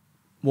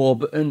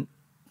 Warburton,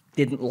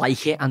 didn't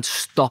like it and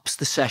stops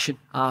the session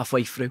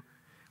halfway through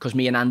because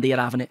me and Andy are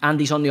having it.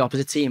 Andy's on the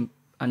opposite team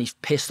and he's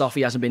pissed off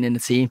he hasn't been in the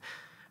team.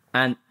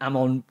 And I'm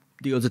on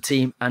the other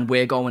team and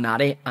we're going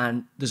at it,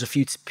 and there's a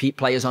few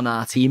players on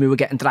our team who were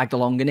getting dragged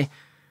along in it,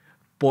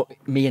 but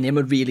me and him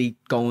are really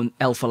going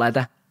hell for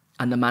leather,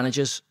 and the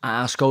manager's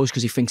arse goes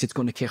because he thinks it's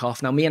going to kick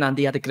off. Now me and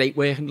Andy had a great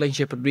working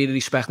relationship. I really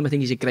respect him. I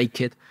think he's a great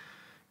kid,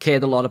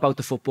 cared a lot about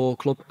the football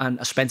club, and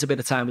I spent a bit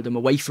of time with him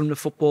away from the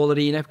football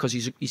arena because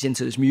he's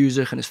into his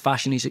music and his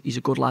fashion. He's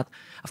a good lad.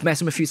 I've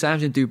met him a few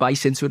times in Dubai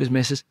since with his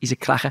missus. He's a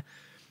cracker.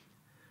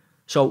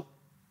 So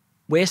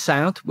we're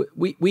sound.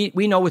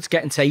 We know it's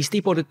getting tasty,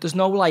 but there's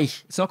no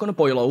like, it's not going to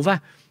boil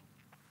over.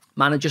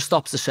 Manager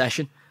stops the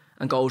session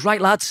and goes, right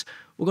lads,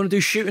 we're going to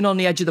do shooting on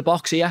the edge of the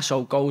box here.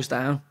 So goes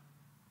down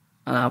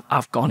and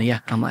I've gone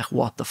here. I'm like,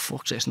 what the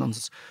fuck's this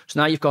nonsense? So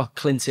now you've got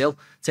Clint Hill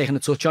taking a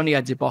touch on the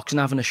edge of the box and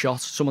having a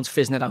shot. Someone's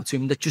fizzing it out to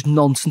him. That's just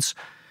nonsense.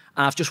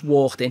 And I've just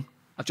walked in.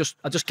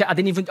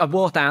 I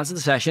walked down to the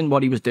session,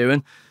 what he was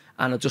doing,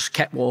 and I just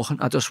kept walking.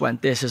 I just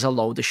went, this is a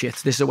load of shit.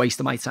 This is a waste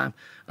of my time.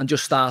 And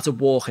just started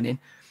walking in.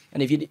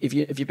 And if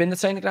you've been to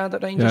training ground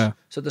at Rangers, yeah.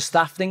 So the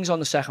staff thing's on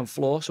the second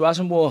floor. So as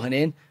I'm walking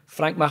in,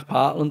 Frank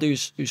McPartland,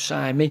 who's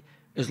signed me,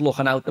 is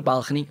looking out the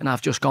balcony, and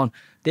I've just gone,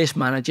 this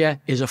manager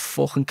is a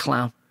fucking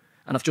clown.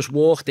 And I've just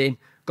walked in,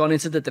 gone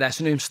into the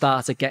dressing room,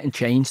 started getting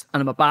changed,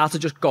 and I'm about to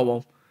just go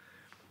home.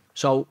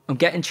 So I'm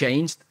getting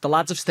changed. The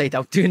lads have stayed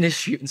out doing this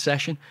shooting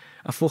session,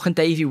 and fucking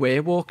Davey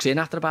Ware walks in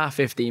after about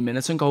 15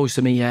 minutes and goes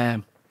to me,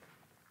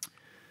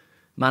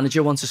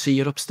 manager wants to see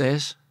you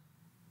upstairs.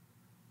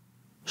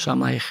 So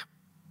I'm like,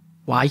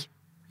 why?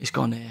 He's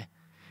gone,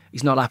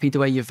 he's not happy the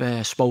way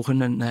you've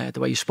spoken and the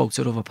way you spoke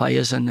to other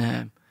players,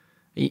 and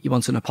he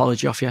wants an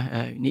apology off you.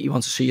 He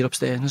wants to see you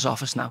upstairs in his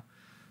office now.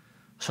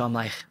 So I'm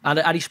like,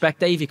 I respect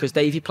Davey because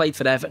Davey played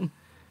for Everton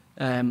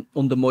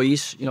under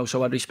Moyes, you know,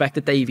 so I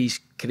respected Davey's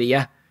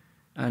career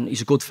and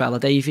he's a good fella,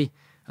 Davey.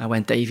 I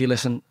went, Davey,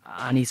 listen,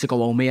 I need to go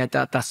home here.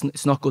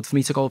 It's not good for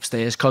me to go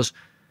upstairs because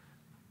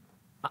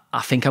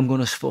I think I'm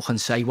going to fucking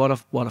say what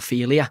I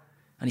feel here.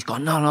 And he's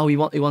gone, no, he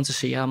wants to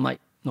see you. I'm like,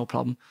 no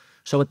problem.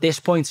 So at this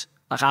point,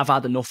 like, I've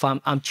had enough.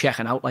 I'm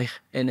checking out, like,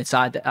 and it's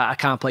I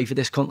can't play for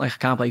this cunt, like, I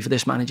can't play for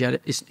this manager.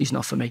 He's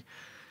not for me.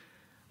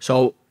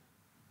 So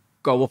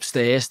go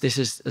upstairs. This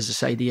is, as I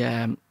say,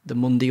 the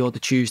Monday or the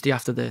Tuesday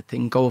after the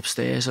thing. Go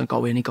upstairs and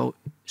go in and go.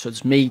 So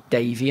it's me,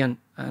 Davey, and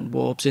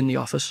Warbs in the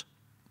office.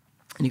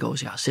 And he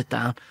goes, yeah, sit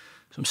down.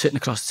 So I'm sitting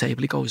across the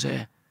table. He goes,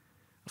 I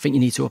think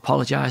you need to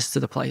apologise to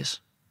the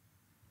players.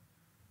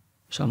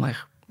 So I'm like,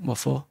 what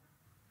for?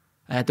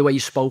 The way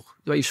you've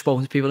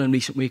spoken to people in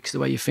recent weeks, the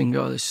way you think,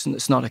 oh,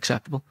 it's not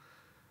acceptable.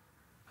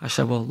 I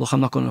said, well, look,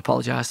 I'm not going to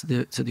apologise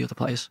to the other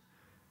players.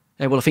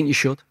 Well, I think you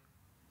should.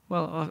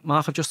 Well,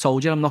 Mark, I've just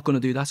told you I'm not going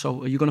to do that,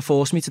 so are you going to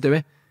force me to do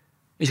it?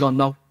 He's gone,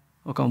 no.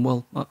 I've gone,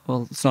 well,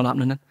 it's not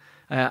happening then.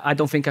 I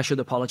don't think I should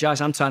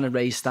apologise. I'm trying to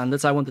raise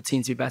standards. I want the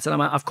team to be better.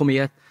 I've come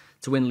here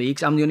to win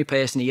leagues. I'm the only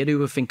person here who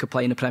would think of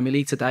playing the Premier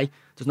League today.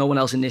 There's no one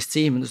else in this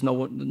team, and there's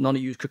none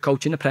of you could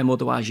coach in the Prem,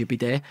 otherwise you'd be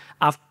there.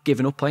 I've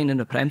given up playing in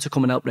the Prem to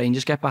come and help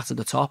Rangers get back to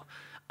the top.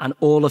 And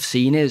all I've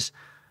seen is,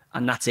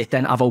 and that's it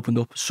then, I've opened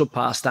up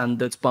subpar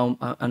standards, boom,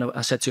 and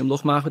I said to him,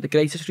 look, Mark, with the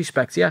greatest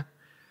respect to you,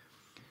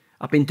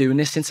 I've been doing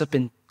this since I've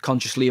been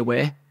consciously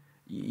aware.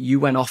 You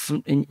went off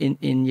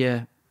in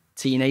your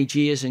teenage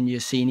years and your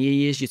senior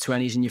years, your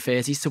 20s and your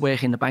 30s to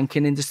work in the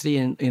banking industry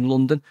in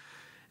London.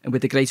 And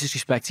with the greatest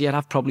respect to you,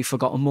 I've probably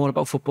forgotten more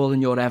about football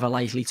than you're ever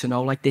likely to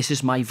know. Like, this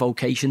is my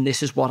vocation.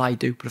 This is what I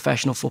do,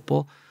 professional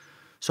football.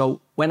 So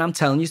when I'm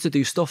telling you to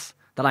do stuff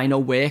that I know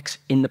works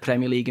in the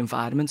Premier League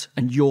environment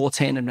and you're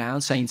turning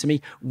around saying to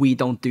me, we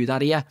don't do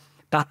that here,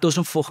 that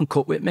doesn't fucking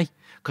cut with me.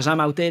 Because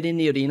I'm out there in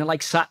the arena,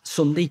 like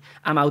Sunday,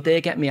 I'm out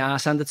there getting my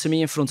arse handed to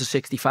me in front of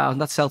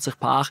 60,000 at Celtic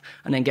Park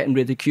and then getting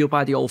ridiculed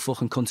by the whole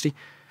fucking country.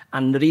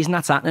 And the reason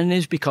that's happening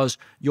is because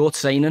your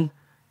training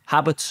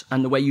habits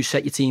and the way you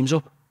set your teams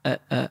up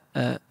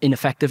are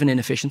ineffective and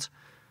inefficient.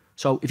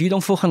 So if you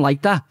don't fucking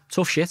like that,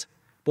 tough shit.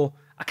 But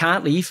I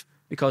can't leave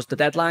because the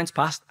deadline's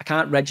passed. I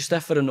can't register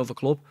for another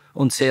club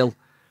until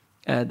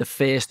the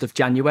 1st of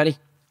January.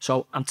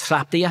 So I'm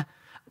trapped here.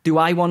 Do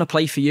I want to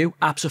play for you?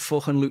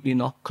 Absolutely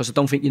not, because I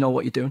don't think you know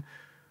what you're doing.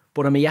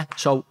 But I'm here.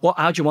 So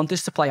how do you want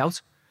this to play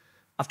out?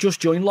 I've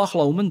just joined Loch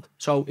Lomond.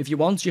 So if you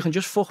want, you can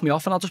just fuck me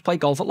off and I'll just play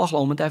golf at Loch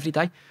Lomond every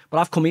day. But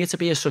I've come here to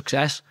be a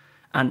success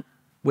and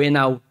we're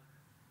now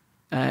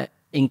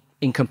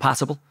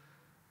incompatible.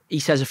 He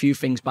says a few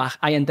things back.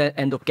 I end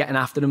up getting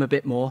after him a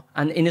bit more.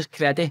 And in his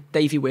credit,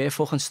 Davey Ware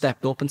fucking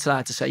stepped up and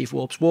tried to save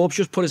Warps. Warps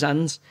just put his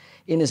hands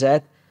in his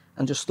head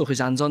and just stuck his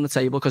hands on the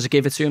table because I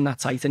gave it to him that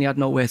tight and he had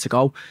nowhere to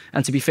go.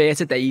 And to be fair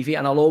to Davey,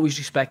 and I'll always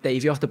respect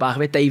Davey off the back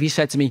of it, Davey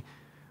said to me,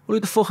 well, who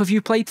the fuck have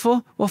you played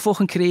for? What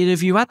fucking career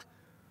have you had?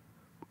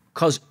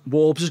 Because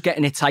Warps was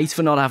getting it tight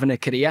for not having a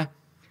career.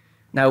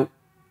 Now,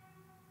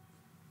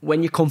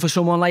 when you come for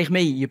someone like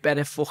me, you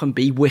better fucking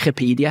be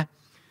Wikipedia.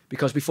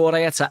 Because before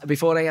I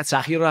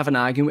attack you or have an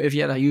argument with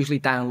you, I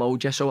usually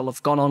download you. So I'll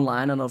have gone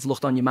online and I've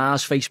looked on your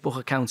Ma's Facebook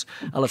account.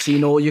 I'll have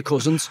seen all your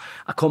cousins.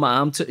 I come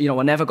armed to,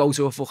 I never go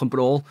to a fucking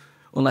brawl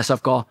unless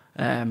I've got,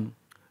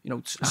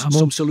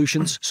 some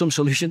solutions.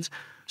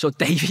 So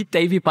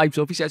Davey pipes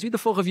up. He says, who the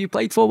fuck have you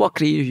played for? What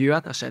career have you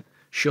had? I said,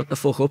 shut the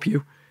fuck up,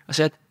 you. I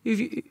said,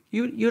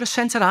 you're a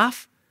centre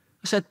half.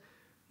 I said,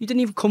 you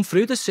didn't even come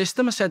through the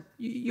system. I said,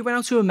 you went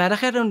out to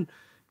America and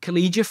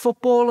collegiate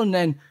football and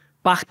then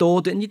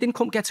backdoored it and you didn't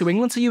get to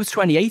England till you were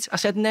 28. I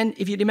said, and then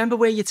if you remember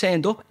where you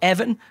turned up,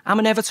 Everton, I'm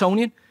an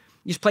Evertonian.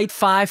 You played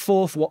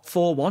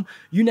 5-4-4-1.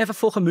 You never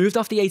fucking moved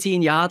off the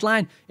 18-yard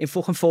line in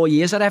fucking 4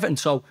 years at Everton.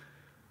 So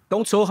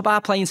don't talk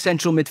about playing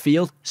central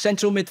midfield.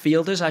 Central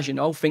midfielders, as you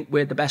know, think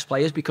we're the best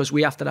players because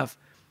we have to have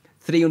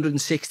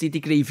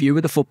 360-degree view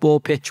of the football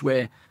pitch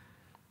where,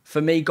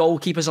 for me,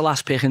 goalkeepers are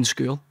last pick in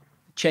school.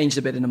 Changed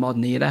a bit in the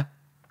modern era.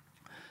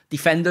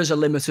 Defenders are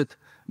limited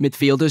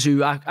midfielders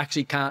who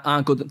actually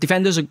aren't good.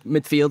 Defenders are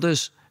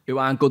midfielders who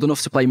aren't good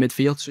enough to play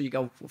midfield. So you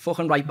go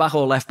fucking right back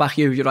or left back,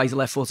 you're right or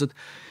left footed.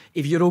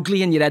 If you're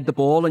ugly and you head the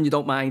ball and you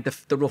don't mind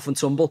the rough and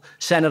tumble,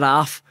 centre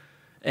half.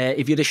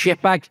 If you're a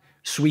shitbag,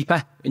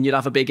 sweeper, and you'd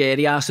have a big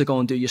area to go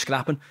and do your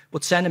scrapping.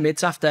 But centre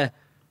mids have to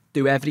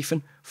do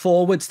everything.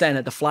 Forwards then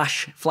are the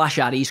flash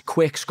Harrys,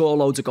 quick, score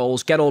loads of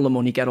goals, get all the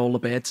money, get all the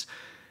birds.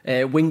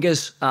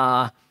 Wingers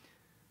are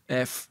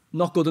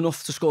not good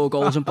enough to score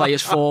goals and play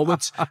as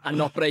forwards and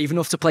not brave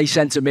enough to play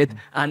centre mid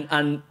and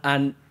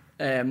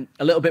a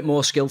little bit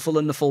more skillful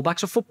than the fullback.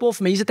 So football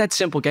for me is a dead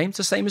simple game. It's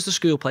the same as the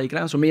school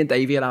playground. So me and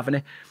Davey are having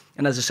it.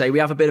 And as I say, we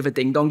have a bit of a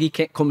ding-dong. He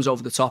comes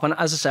over the top. And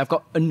as I say, I've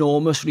got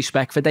enormous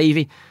respect for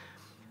Davey.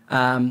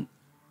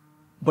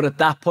 But at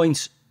that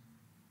point,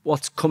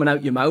 what's coming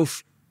out your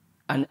mouth,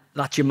 and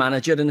that's your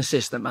manager and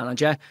assistant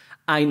manager,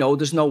 I know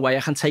there's no way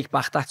I can take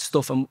back that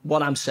stuff. And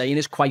what I'm saying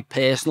is quite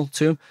personal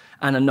to him.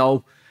 And I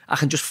know I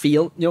can just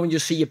feel, when you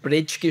see your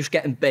bridge just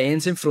getting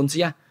burns in front of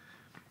you.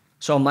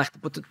 So I'm like,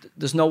 but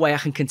there's no way I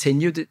can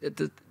continue.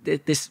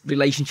 This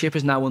relationship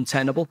is now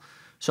untenable.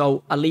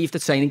 So I leave the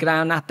training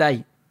ground that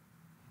day.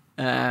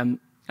 And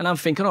I'm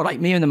thinking, all right,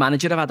 me and the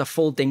manager have had a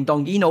full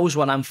ding-dong. He knows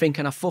what I'm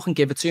thinking. I fucking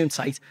give it to him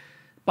tight.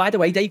 By the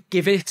way, they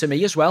give it to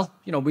me as well.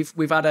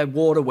 We've had a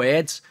war of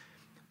words.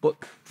 But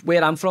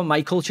where I'm from,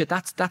 my culture,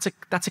 that's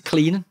a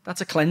cleaning,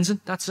 that's a cleansing,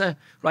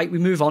 right, we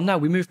move on now,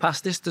 we move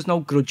past this, there's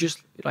no grudges,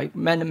 right,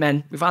 men and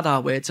men, we've had our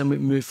words and we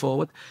move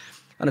forward.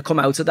 And I come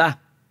out of that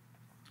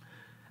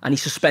and he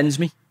suspends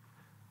me,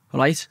 all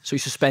right? So he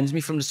suspends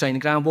me from the training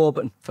ground,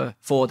 Warburton, for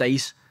 4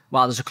 days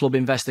while there's a club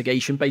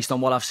investigation based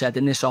on what I've said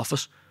in this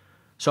office.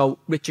 So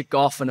Richard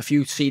Goff and a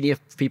few senior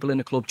people in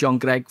the club, John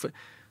Gregg.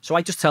 So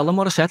I just tell them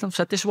what I said. I've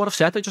said, this is what I've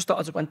said. I just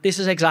thought, this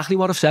is exactly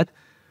what I've said.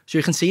 So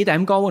you can see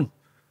them going,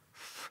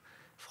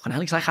 fucking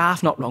hell, he's like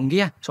half not wrong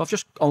here. So I've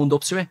just owned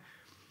up to it.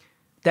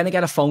 Then I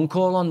get a phone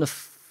call on the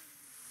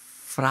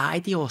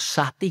Friday or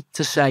Saturday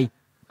to say,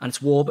 and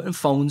it's Warburton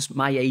phones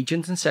my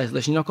agent and says,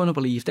 listen, you're not going to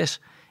believe this.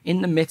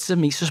 In the midst of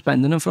me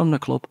suspending him from the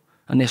club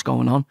and this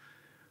going on,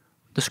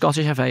 the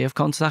Scottish FA have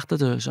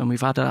contacted us and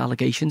we've had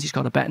allegations. He's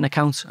got a betting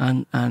account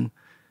and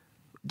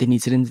they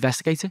need to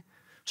investigate it.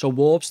 So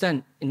Warbs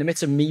then, in the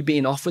midst of me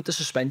being off with the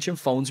suspension,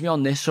 phones me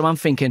on this. So I'm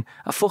thinking,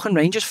 a fucking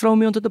Rangers throw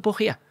me under the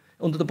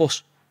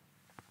bus.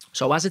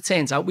 So as it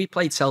turns out, we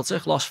played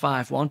Celtic, lost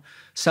 5-1.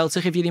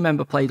 Celtic, if you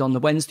remember, played on the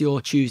Wednesday or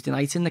Tuesday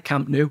night in the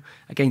Camp Nou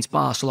against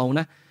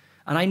Barcelona.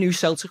 And I knew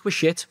Celtic was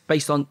shit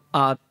based on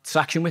our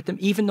traction with them.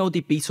 Even though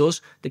they beat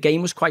us, the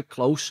game was quite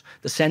close.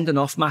 The sending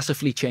off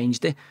massively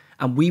changed it.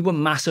 And we were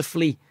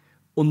massively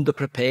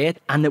underprepared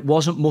and there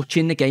wasn't much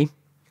in the game.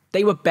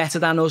 They were better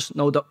than us.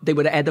 No, they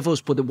were ahead of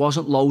us, but there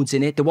wasn't loads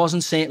in it. There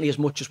wasn't certainly as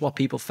much as what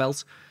people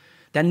felt.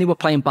 Then they were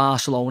playing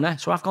Barcelona.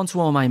 So I've gone to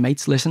all my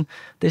mates, listen,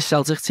 this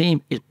Celtic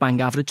team is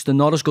bang average. They're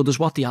not as good as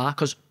what they are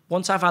because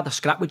once I've had a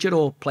scrap with you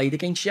or played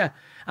against you,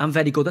 I'm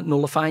very good at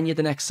nullifying you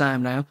the next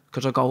time round,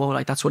 because I go, all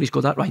right, that's what he's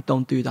good at, right,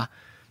 don't do that.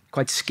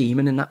 Quite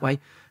scheming in that way.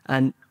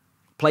 And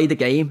play the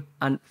game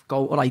and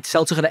go, all right,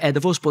 Celtic are ahead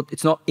of us, but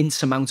it's not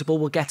insurmountable.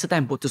 We'll get to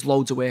them, but there's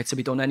loads of work to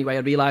be done anyway. I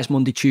realise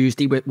Monday,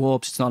 Tuesday with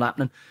Warps, it's not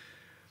happening.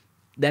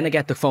 Then I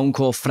get the phone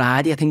call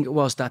Friday, I think it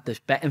was, that the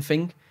betting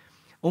thing.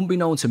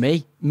 Unbeknown to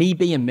me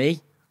being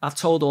me, I've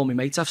told all my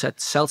mates, I've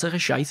said, Celtic are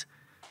shite.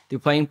 They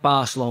were playing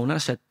Barcelona. I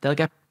said, they'll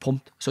get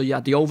pumped. So you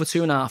had the over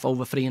 2.5,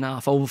 over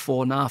 3.5, over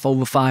 4.5,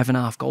 over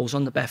 5.5 goals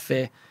on the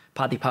Betfair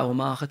Paddy Power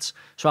markets.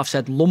 So I've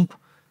said, lump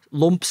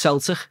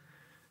Celtic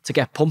to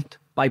get pumped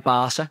by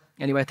Barca.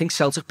 Anyway, I think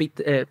Celtic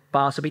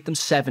Barca beat them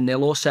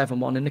 7-0 or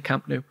 7-1 in the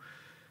Camp Nou.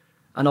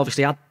 And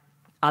obviously I'd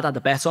had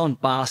a bet on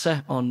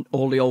Barca on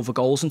all the over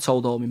goals and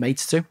told all my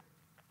mates to.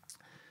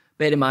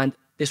 Bear in mind,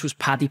 this was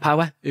Paddy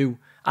Power, who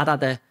I'd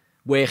had a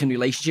working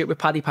relationship with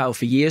Paddy Power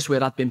for years,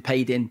 where I'd been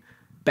paid in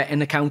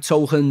betting account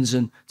tokens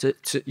and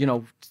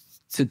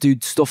to do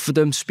stuff for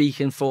them,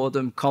 speaking for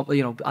them.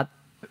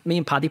 Me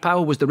and Paddy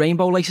Power was the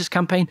Rainbow Laces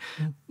campaign.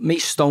 Me,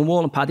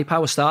 Stonewall and Paddy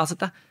Power started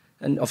that.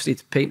 And obviously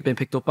it's been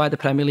picked up by the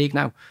Premier League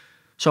now.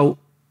 So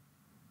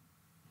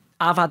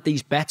I've had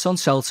these bets on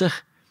Celtic,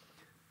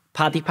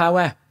 Paddy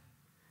Power.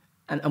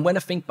 And when I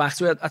think back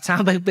to it, I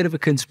sound like a bit of a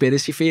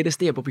conspiracy theorist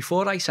here, but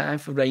before I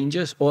signed for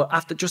Rangers, or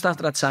just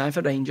after I'd signed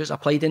for Rangers, I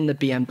played in the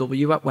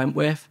BMW at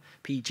Wentworth,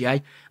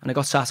 PGA, and I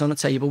got sat on a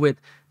table with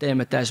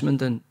Dermot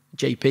Desmond and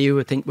JP, who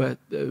I think were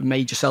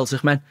major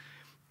Celtic men.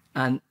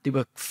 And they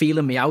were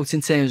feeling me out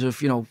in terms of,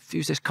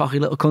 who's this cocky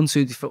little cunt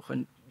who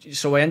fucking...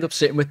 So I end up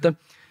sitting with them.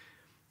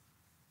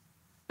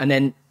 And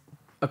then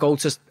I go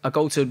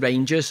to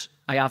Rangers,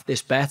 I have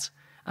this bet,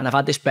 and I've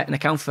had this betting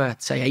account for,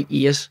 say, 8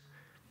 years.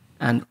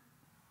 And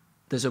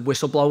there's a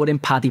whistleblower in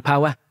Paddy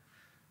Power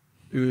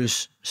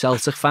who's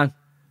Celtic fan.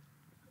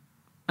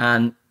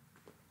 And,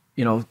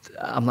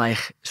 I'm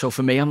like, so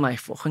for me, I'm like,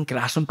 fucking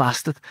grassing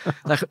bastard.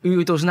 Like,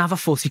 who doesn't have a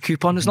footy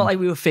coupon? It's not like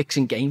we were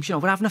fixing games,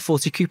 we're having a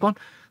footy coupon.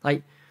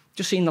 Like,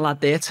 just seeing the lad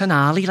there,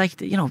 Tenali,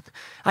 like,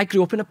 I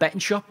grew up in a betting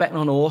shop, betting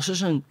on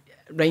horses, and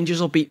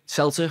Rangers will beat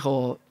Celtic,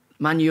 or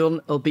Man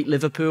U will beat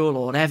Liverpool,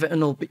 or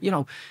Everton will beat,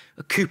 a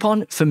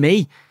coupon for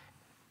me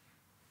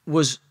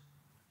was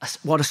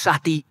what a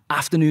Saturday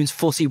afternoon's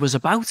footy was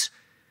about.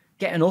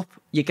 Getting up,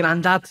 your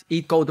granddad,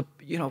 he'd go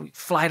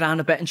fly around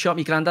a betting shop.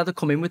 Your granddad would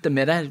come in with the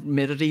mirror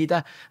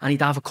reader, and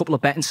he'd have a couple of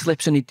betting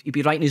slips, and he'd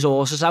be writing his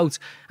horses out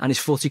and his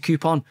footy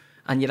coupon,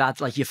 and you'd had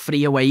like your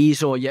free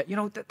aways, or that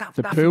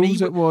the that pools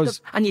me, it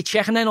was. and you're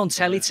checking in on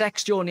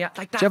teletext during the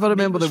like that. Do you ever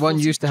remember the one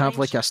footy used to have change.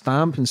 like a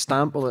stamp and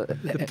stample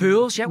it? The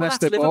pools, yeah, well,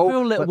 Missed that's the Liverpool,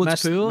 ball,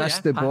 Littlewood's pool.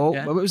 Missed the yeah, ball.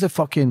 yeah. What was the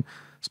fucking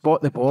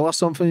spot the ball or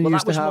something? Well, you that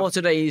used was to have? more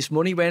to raise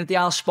money, weren't they?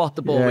 I'll spot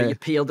the ball where you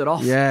peeled it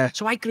off. Yeah.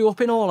 So I grew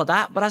up in all of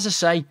that. But as I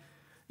say,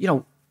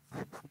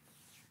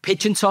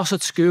 pigeon toss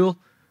at school,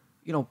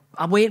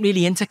 I weren't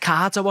really into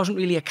cards. I wasn't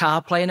really a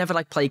card player. I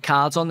never played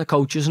cards on the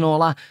coaches and all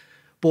that.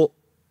 But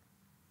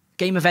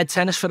game of head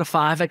tennis for a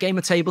fiver, game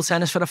of table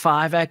tennis for a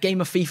fiver,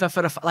 game of FIFA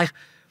for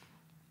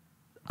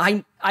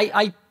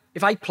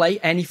if I play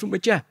anything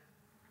with you,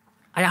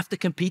 I have to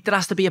compete. There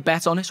has to be a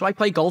bet on it. So I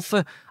play golf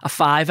for a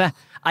fiver.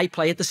 I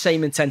play at the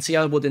same intensity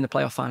I would in the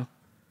playoff final.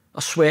 I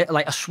swear,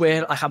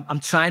 I'm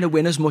trying to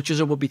win as much as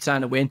I would be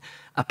trying to win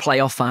a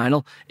playoff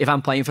final if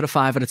I'm playing for a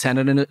 5 or a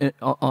 10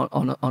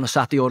 on a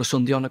Saturday or a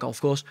Sunday on a golf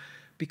course,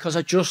 because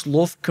I just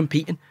love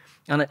competing.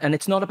 And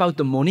it's not about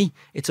the money.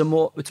 It's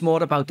more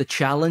about the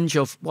challenge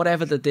of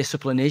whatever the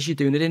discipline is you're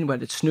doing it in,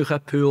 whether it's snooker,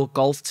 pool,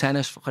 golf,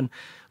 tennis. Fucking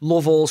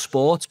love all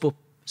sports, but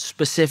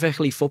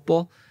specifically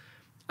football.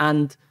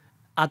 And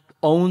I'd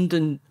owned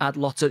and had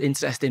lots of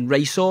interest in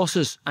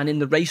racehorses, and in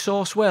the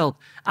racehorse world,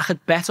 I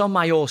could bet on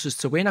my horses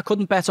to win. I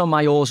couldn't bet on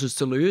my horses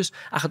to lose.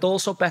 I could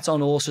also bet on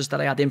horses that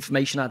I had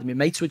information out of my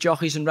mates with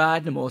jockeys and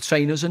riding them, or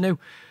trainers I knew.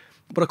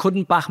 But I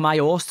couldn't back my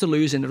horse to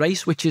lose in the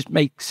race, which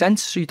makes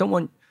sense. So you don't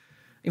want...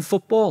 In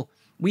football,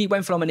 we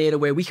went from an era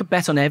where we could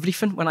bet on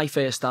everything when I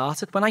first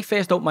started. When I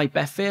first opened my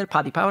Betfair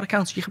Paddy Power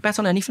accounts, you could bet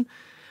on anything.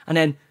 And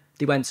then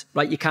they went,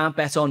 right, you can't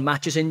bet on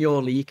matches in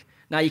your league.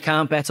 Now you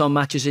can't bet on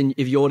matches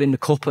if you're in the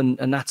cup,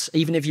 and that's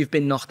even if you've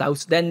been knocked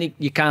out. Then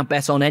you can't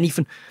bet on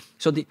anything.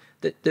 So the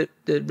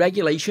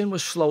regulation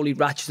was slowly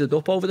ratcheted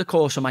up over the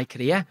course of my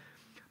career.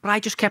 But I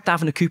just kept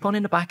having a coupon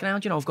in the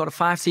background. I've got a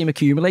 5-team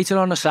accumulator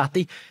on a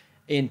Saturday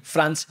in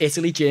France,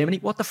 Italy, Germany.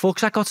 What the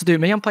fuck's that got to do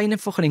with me? I'm playing in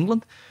fucking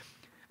England.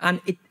 And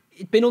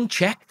it'd been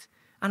unchecked.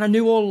 And I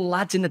knew all the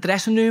lads in the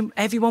dressing room.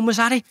 Everyone was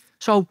at it.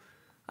 So,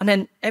 and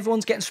then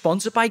everyone's getting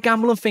sponsored by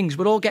gambling things.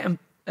 We're all getting...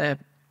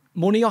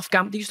 money off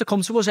gambling. They used to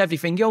come to us every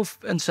Fingo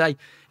and say,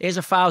 here's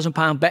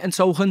 £1,000 betting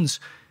tokens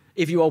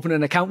if you open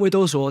an account with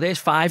us, or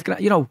there's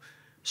 £5,000,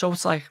 So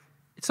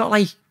it's not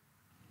like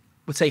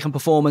we're taking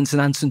performance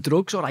enhancing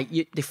drugs, or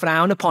they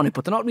frown upon it,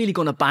 but they're not really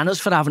going to ban us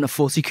for having a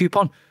footy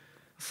coupon.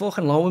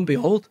 Fucking lo and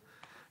behold,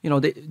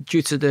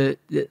 due to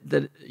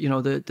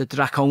the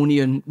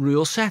draconian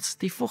rule sets,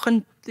 they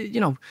fucking,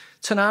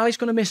 Tonali's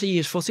going to miss a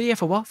year's footy here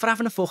for what? For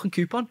having a fucking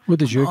coupon. What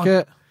did you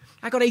get?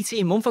 I got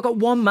 18 months. I got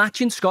one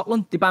match in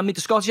Scotland. They banned me.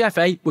 The Scottish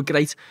FA were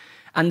great.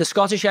 And the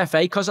Scottish FA,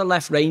 because I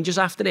left Rangers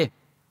after it,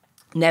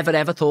 never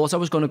ever thought I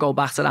was going to go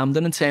back to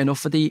Hampden and turn up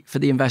for the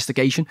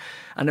investigation.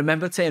 And I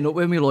remember turning up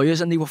with my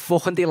lawyers and they were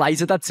fucking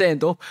delighted I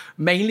turned up,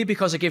 mainly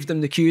because I give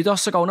them the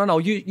kudos to go, no,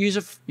 you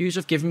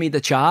have given me the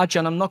charge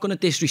and I'm not going to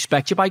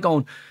disrespect you by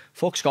going,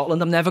 fuck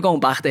Scotland, I'm never going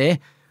back there.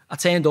 I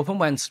turned up and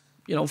went,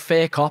 you know,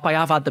 fair cop, I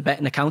have had the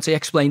betting account. I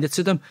explained it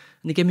to them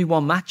and they gave me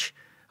one match.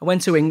 I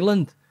went to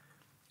England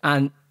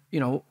and, you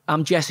know,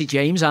 I'm Jesse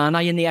James, aren't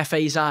I, in the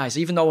FA's eyes?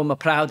 Even though I'm a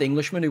proud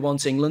Englishman who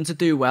wants England to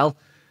do well,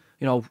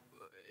 you know,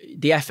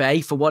 the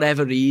FA, for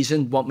whatever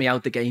reason, want me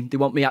out the game. They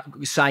want me out,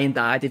 signed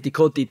died. If they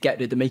could, they'd get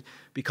rid of me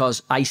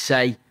because I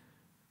say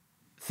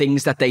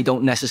things that they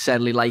don't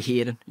necessarily like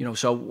hearing. You know,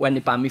 so when they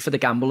banned me for the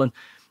gambling,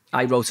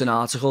 I wrote an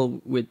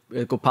article with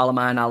a good pal of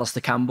mine,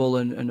 Alistair Campbell,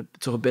 and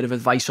took a bit of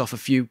advice off a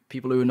few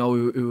people who know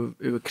who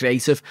are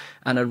creative.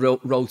 And I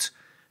wrote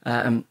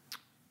an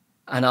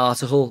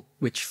article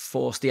which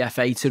forced the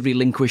FA to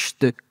relinquish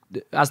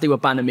as they were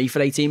banning me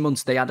for 18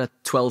 months, they had a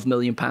 £12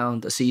 million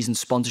a season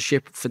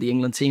sponsorship for the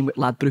England team with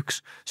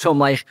Ladbrokes. So I'm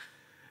like,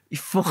 you're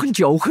fucking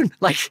joking.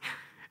 Like,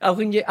 how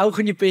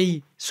can you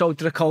be so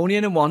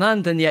draconian in one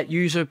hand and yet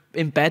you're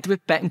in bed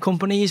with betting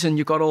companies and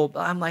you got all...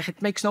 I'm like,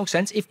 it makes no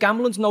sense. If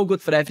gambling's no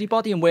good for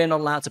everybody and we're not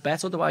allowed to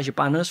bet, otherwise you're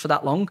banning us for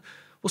that long,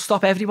 well,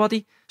 stop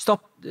everybody.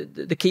 Stop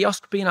the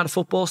kiosk being at a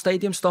football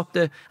stadium, stop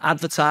the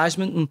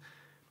advertisement.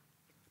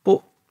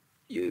 But...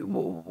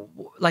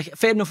 like,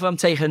 fair enough if I'm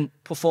taking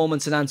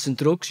performance-enhancing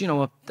drugs, you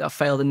know, I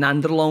failed a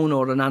nandrolone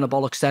or an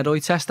anabolic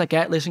steroid test,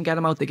 get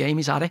him out the game,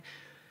 he's at it.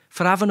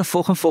 For having a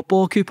fucking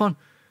football coupon,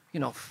 you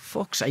know,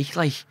 fuck's sake,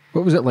 like...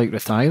 What was it like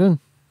retiring?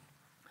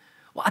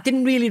 Well, I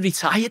didn't really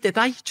retire, did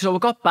I? So I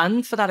got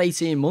banned for that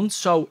 18 months,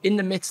 so in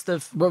the midst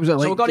of... What was it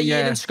like? So I got a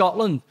year in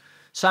Scotland,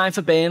 signed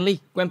for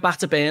Burnley, went back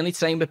to Burnley,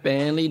 trained with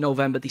Burnley,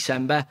 November,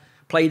 December,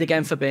 played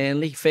again for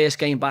Burnley, first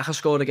game back, I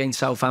scored against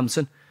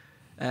Southampton.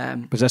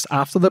 Was this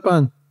after the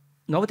ban?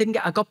 No,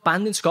 I got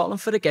banned in Scotland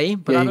for the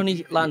game, but that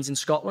only lands in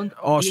Scotland.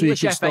 Oh, the so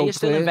English you can FA is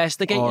still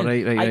investigating. Oh,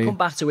 right. I come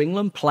back to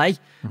England, play.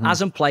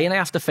 As I'm playing, I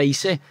have to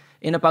face it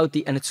in about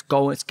and it's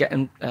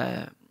getting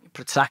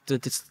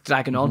protracted, it's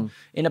dragging on.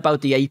 In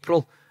about the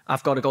April,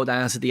 I've got to go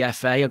down to the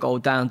FA. I go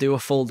down, do a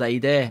full day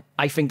there.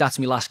 I think that's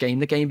my last game.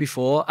 The game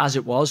before, as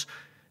it was,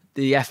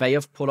 the FA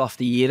have put off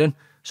the hearing,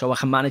 so I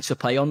can manage to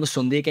play on the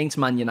Sunday against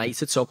Man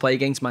United. So play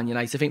against Man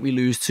United. I think we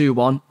lose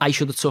 2-1. I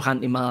should have took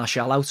Anthony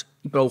Martial out.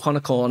 He broke on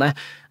a corner.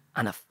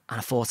 And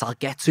I thought I'll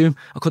get to him.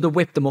 I could have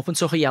whipped him up and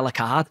took a yellow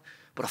card,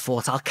 but I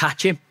thought I'll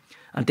catch him.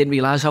 And didn't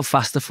realise how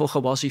fast the fucker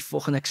was. He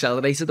fucking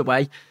accelerated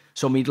away.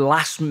 So my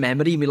last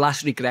memory, my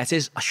last regret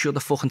is I should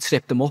have fucking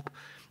tripped him up.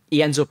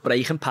 He ends up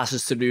breaking,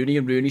 passes to Rooney,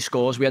 and Rooney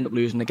scores. We end up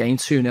losing the game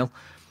 2-0.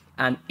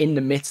 And in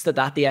the midst of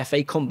that, the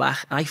FA come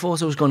back. I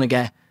thought I was going to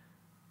get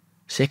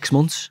 6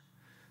 months,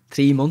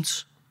 3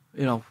 months.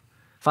 You know,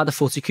 I've had a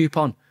footy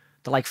coupon.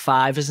 They're like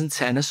 5s and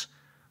 10s.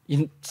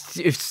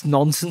 It's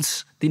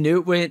nonsense. They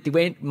knew they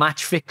weren't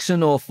match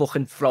fixing or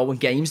fucking throwing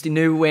games. They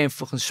knew we weren't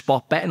fucking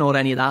spot betting or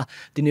any of that.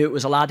 They knew it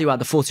was a lad who had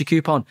the footy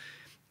coupon.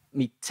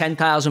 Me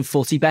 10,000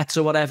 footy bets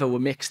or whatever were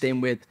mixed in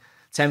with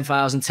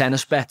 10,000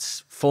 tennis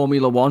bets,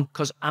 Formula One,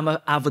 because I'm an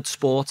avid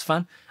sports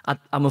fan.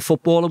 I'm a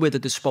footballer with a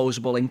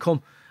disposable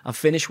income. I'm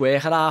finished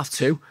work at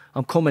 2:30.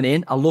 I'm coming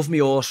in. I love me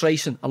horse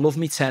racing. I love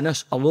me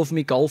tennis. I love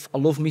me golf. I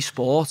love me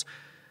sport.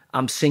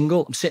 I'm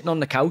single. I'm sitting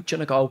on the couch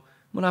and I go,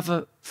 I'm going to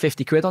have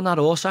 50 quid on that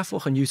horse, I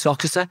fucking New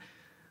Toxeter.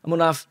 I'm going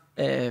to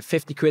have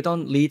 50 quid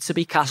on Leeds to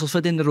beat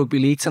Castleford in the rugby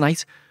league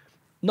tonight.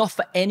 Not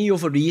for any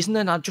other reason,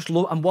 and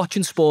I'm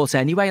watching sports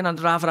anyway, and I'd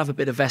rather have a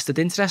bit of vested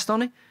interest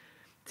on it.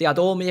 They had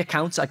all my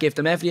accounts. I gave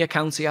them every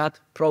account he had,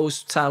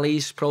 pros,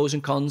 tallies, pros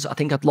and cons. I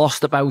think I'd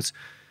lost about,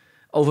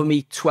 over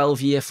me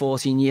 12-year,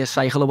 14-year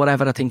cycle or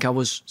whatever, I think I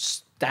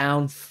was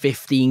down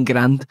 15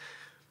 grand.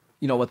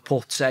 You know, I'd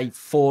put, say,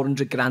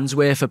 400 grand's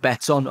worth of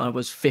bets on, and I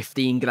was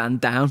 15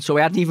 grand down. So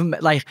I hadn't even,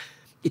 like,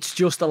 it's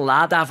just a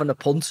lad having a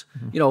punt,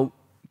 you know,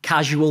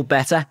 casual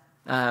better.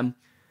 And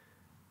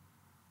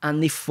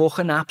they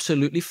fucking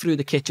absolutely threw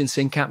the kitchen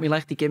sink at me.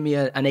 Like, they gave me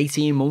an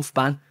 18-month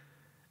ban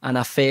and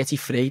a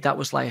 33. That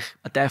was like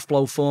a death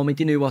blow for me.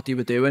 They knew what they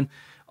were doing.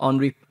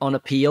 On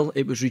appeal,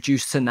 it was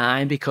reduced to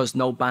 9 because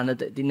no ban.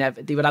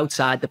 They were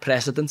outside the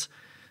precedent.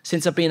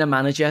 Since I've been a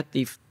manager,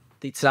 they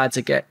tried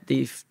to get,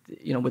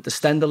 you know, with the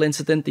Stendhal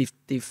incident,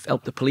 they've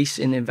helped the police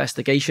in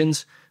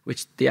investigations,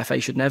 which the FA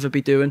should never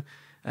be doing.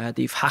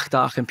 They've hacked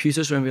our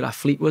computers when we were at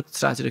Fleetwood,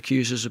 tried to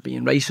accuse us of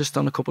being racist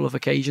on a couple of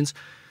occasions.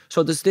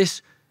 So there's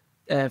this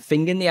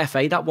thing in the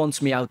FA that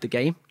wants me out the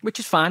game, which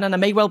is fine, and I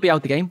may well be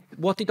out the game.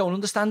 What they don't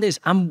understand is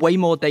I'm way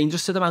more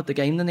dangerous to them out the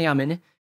game than I am in it.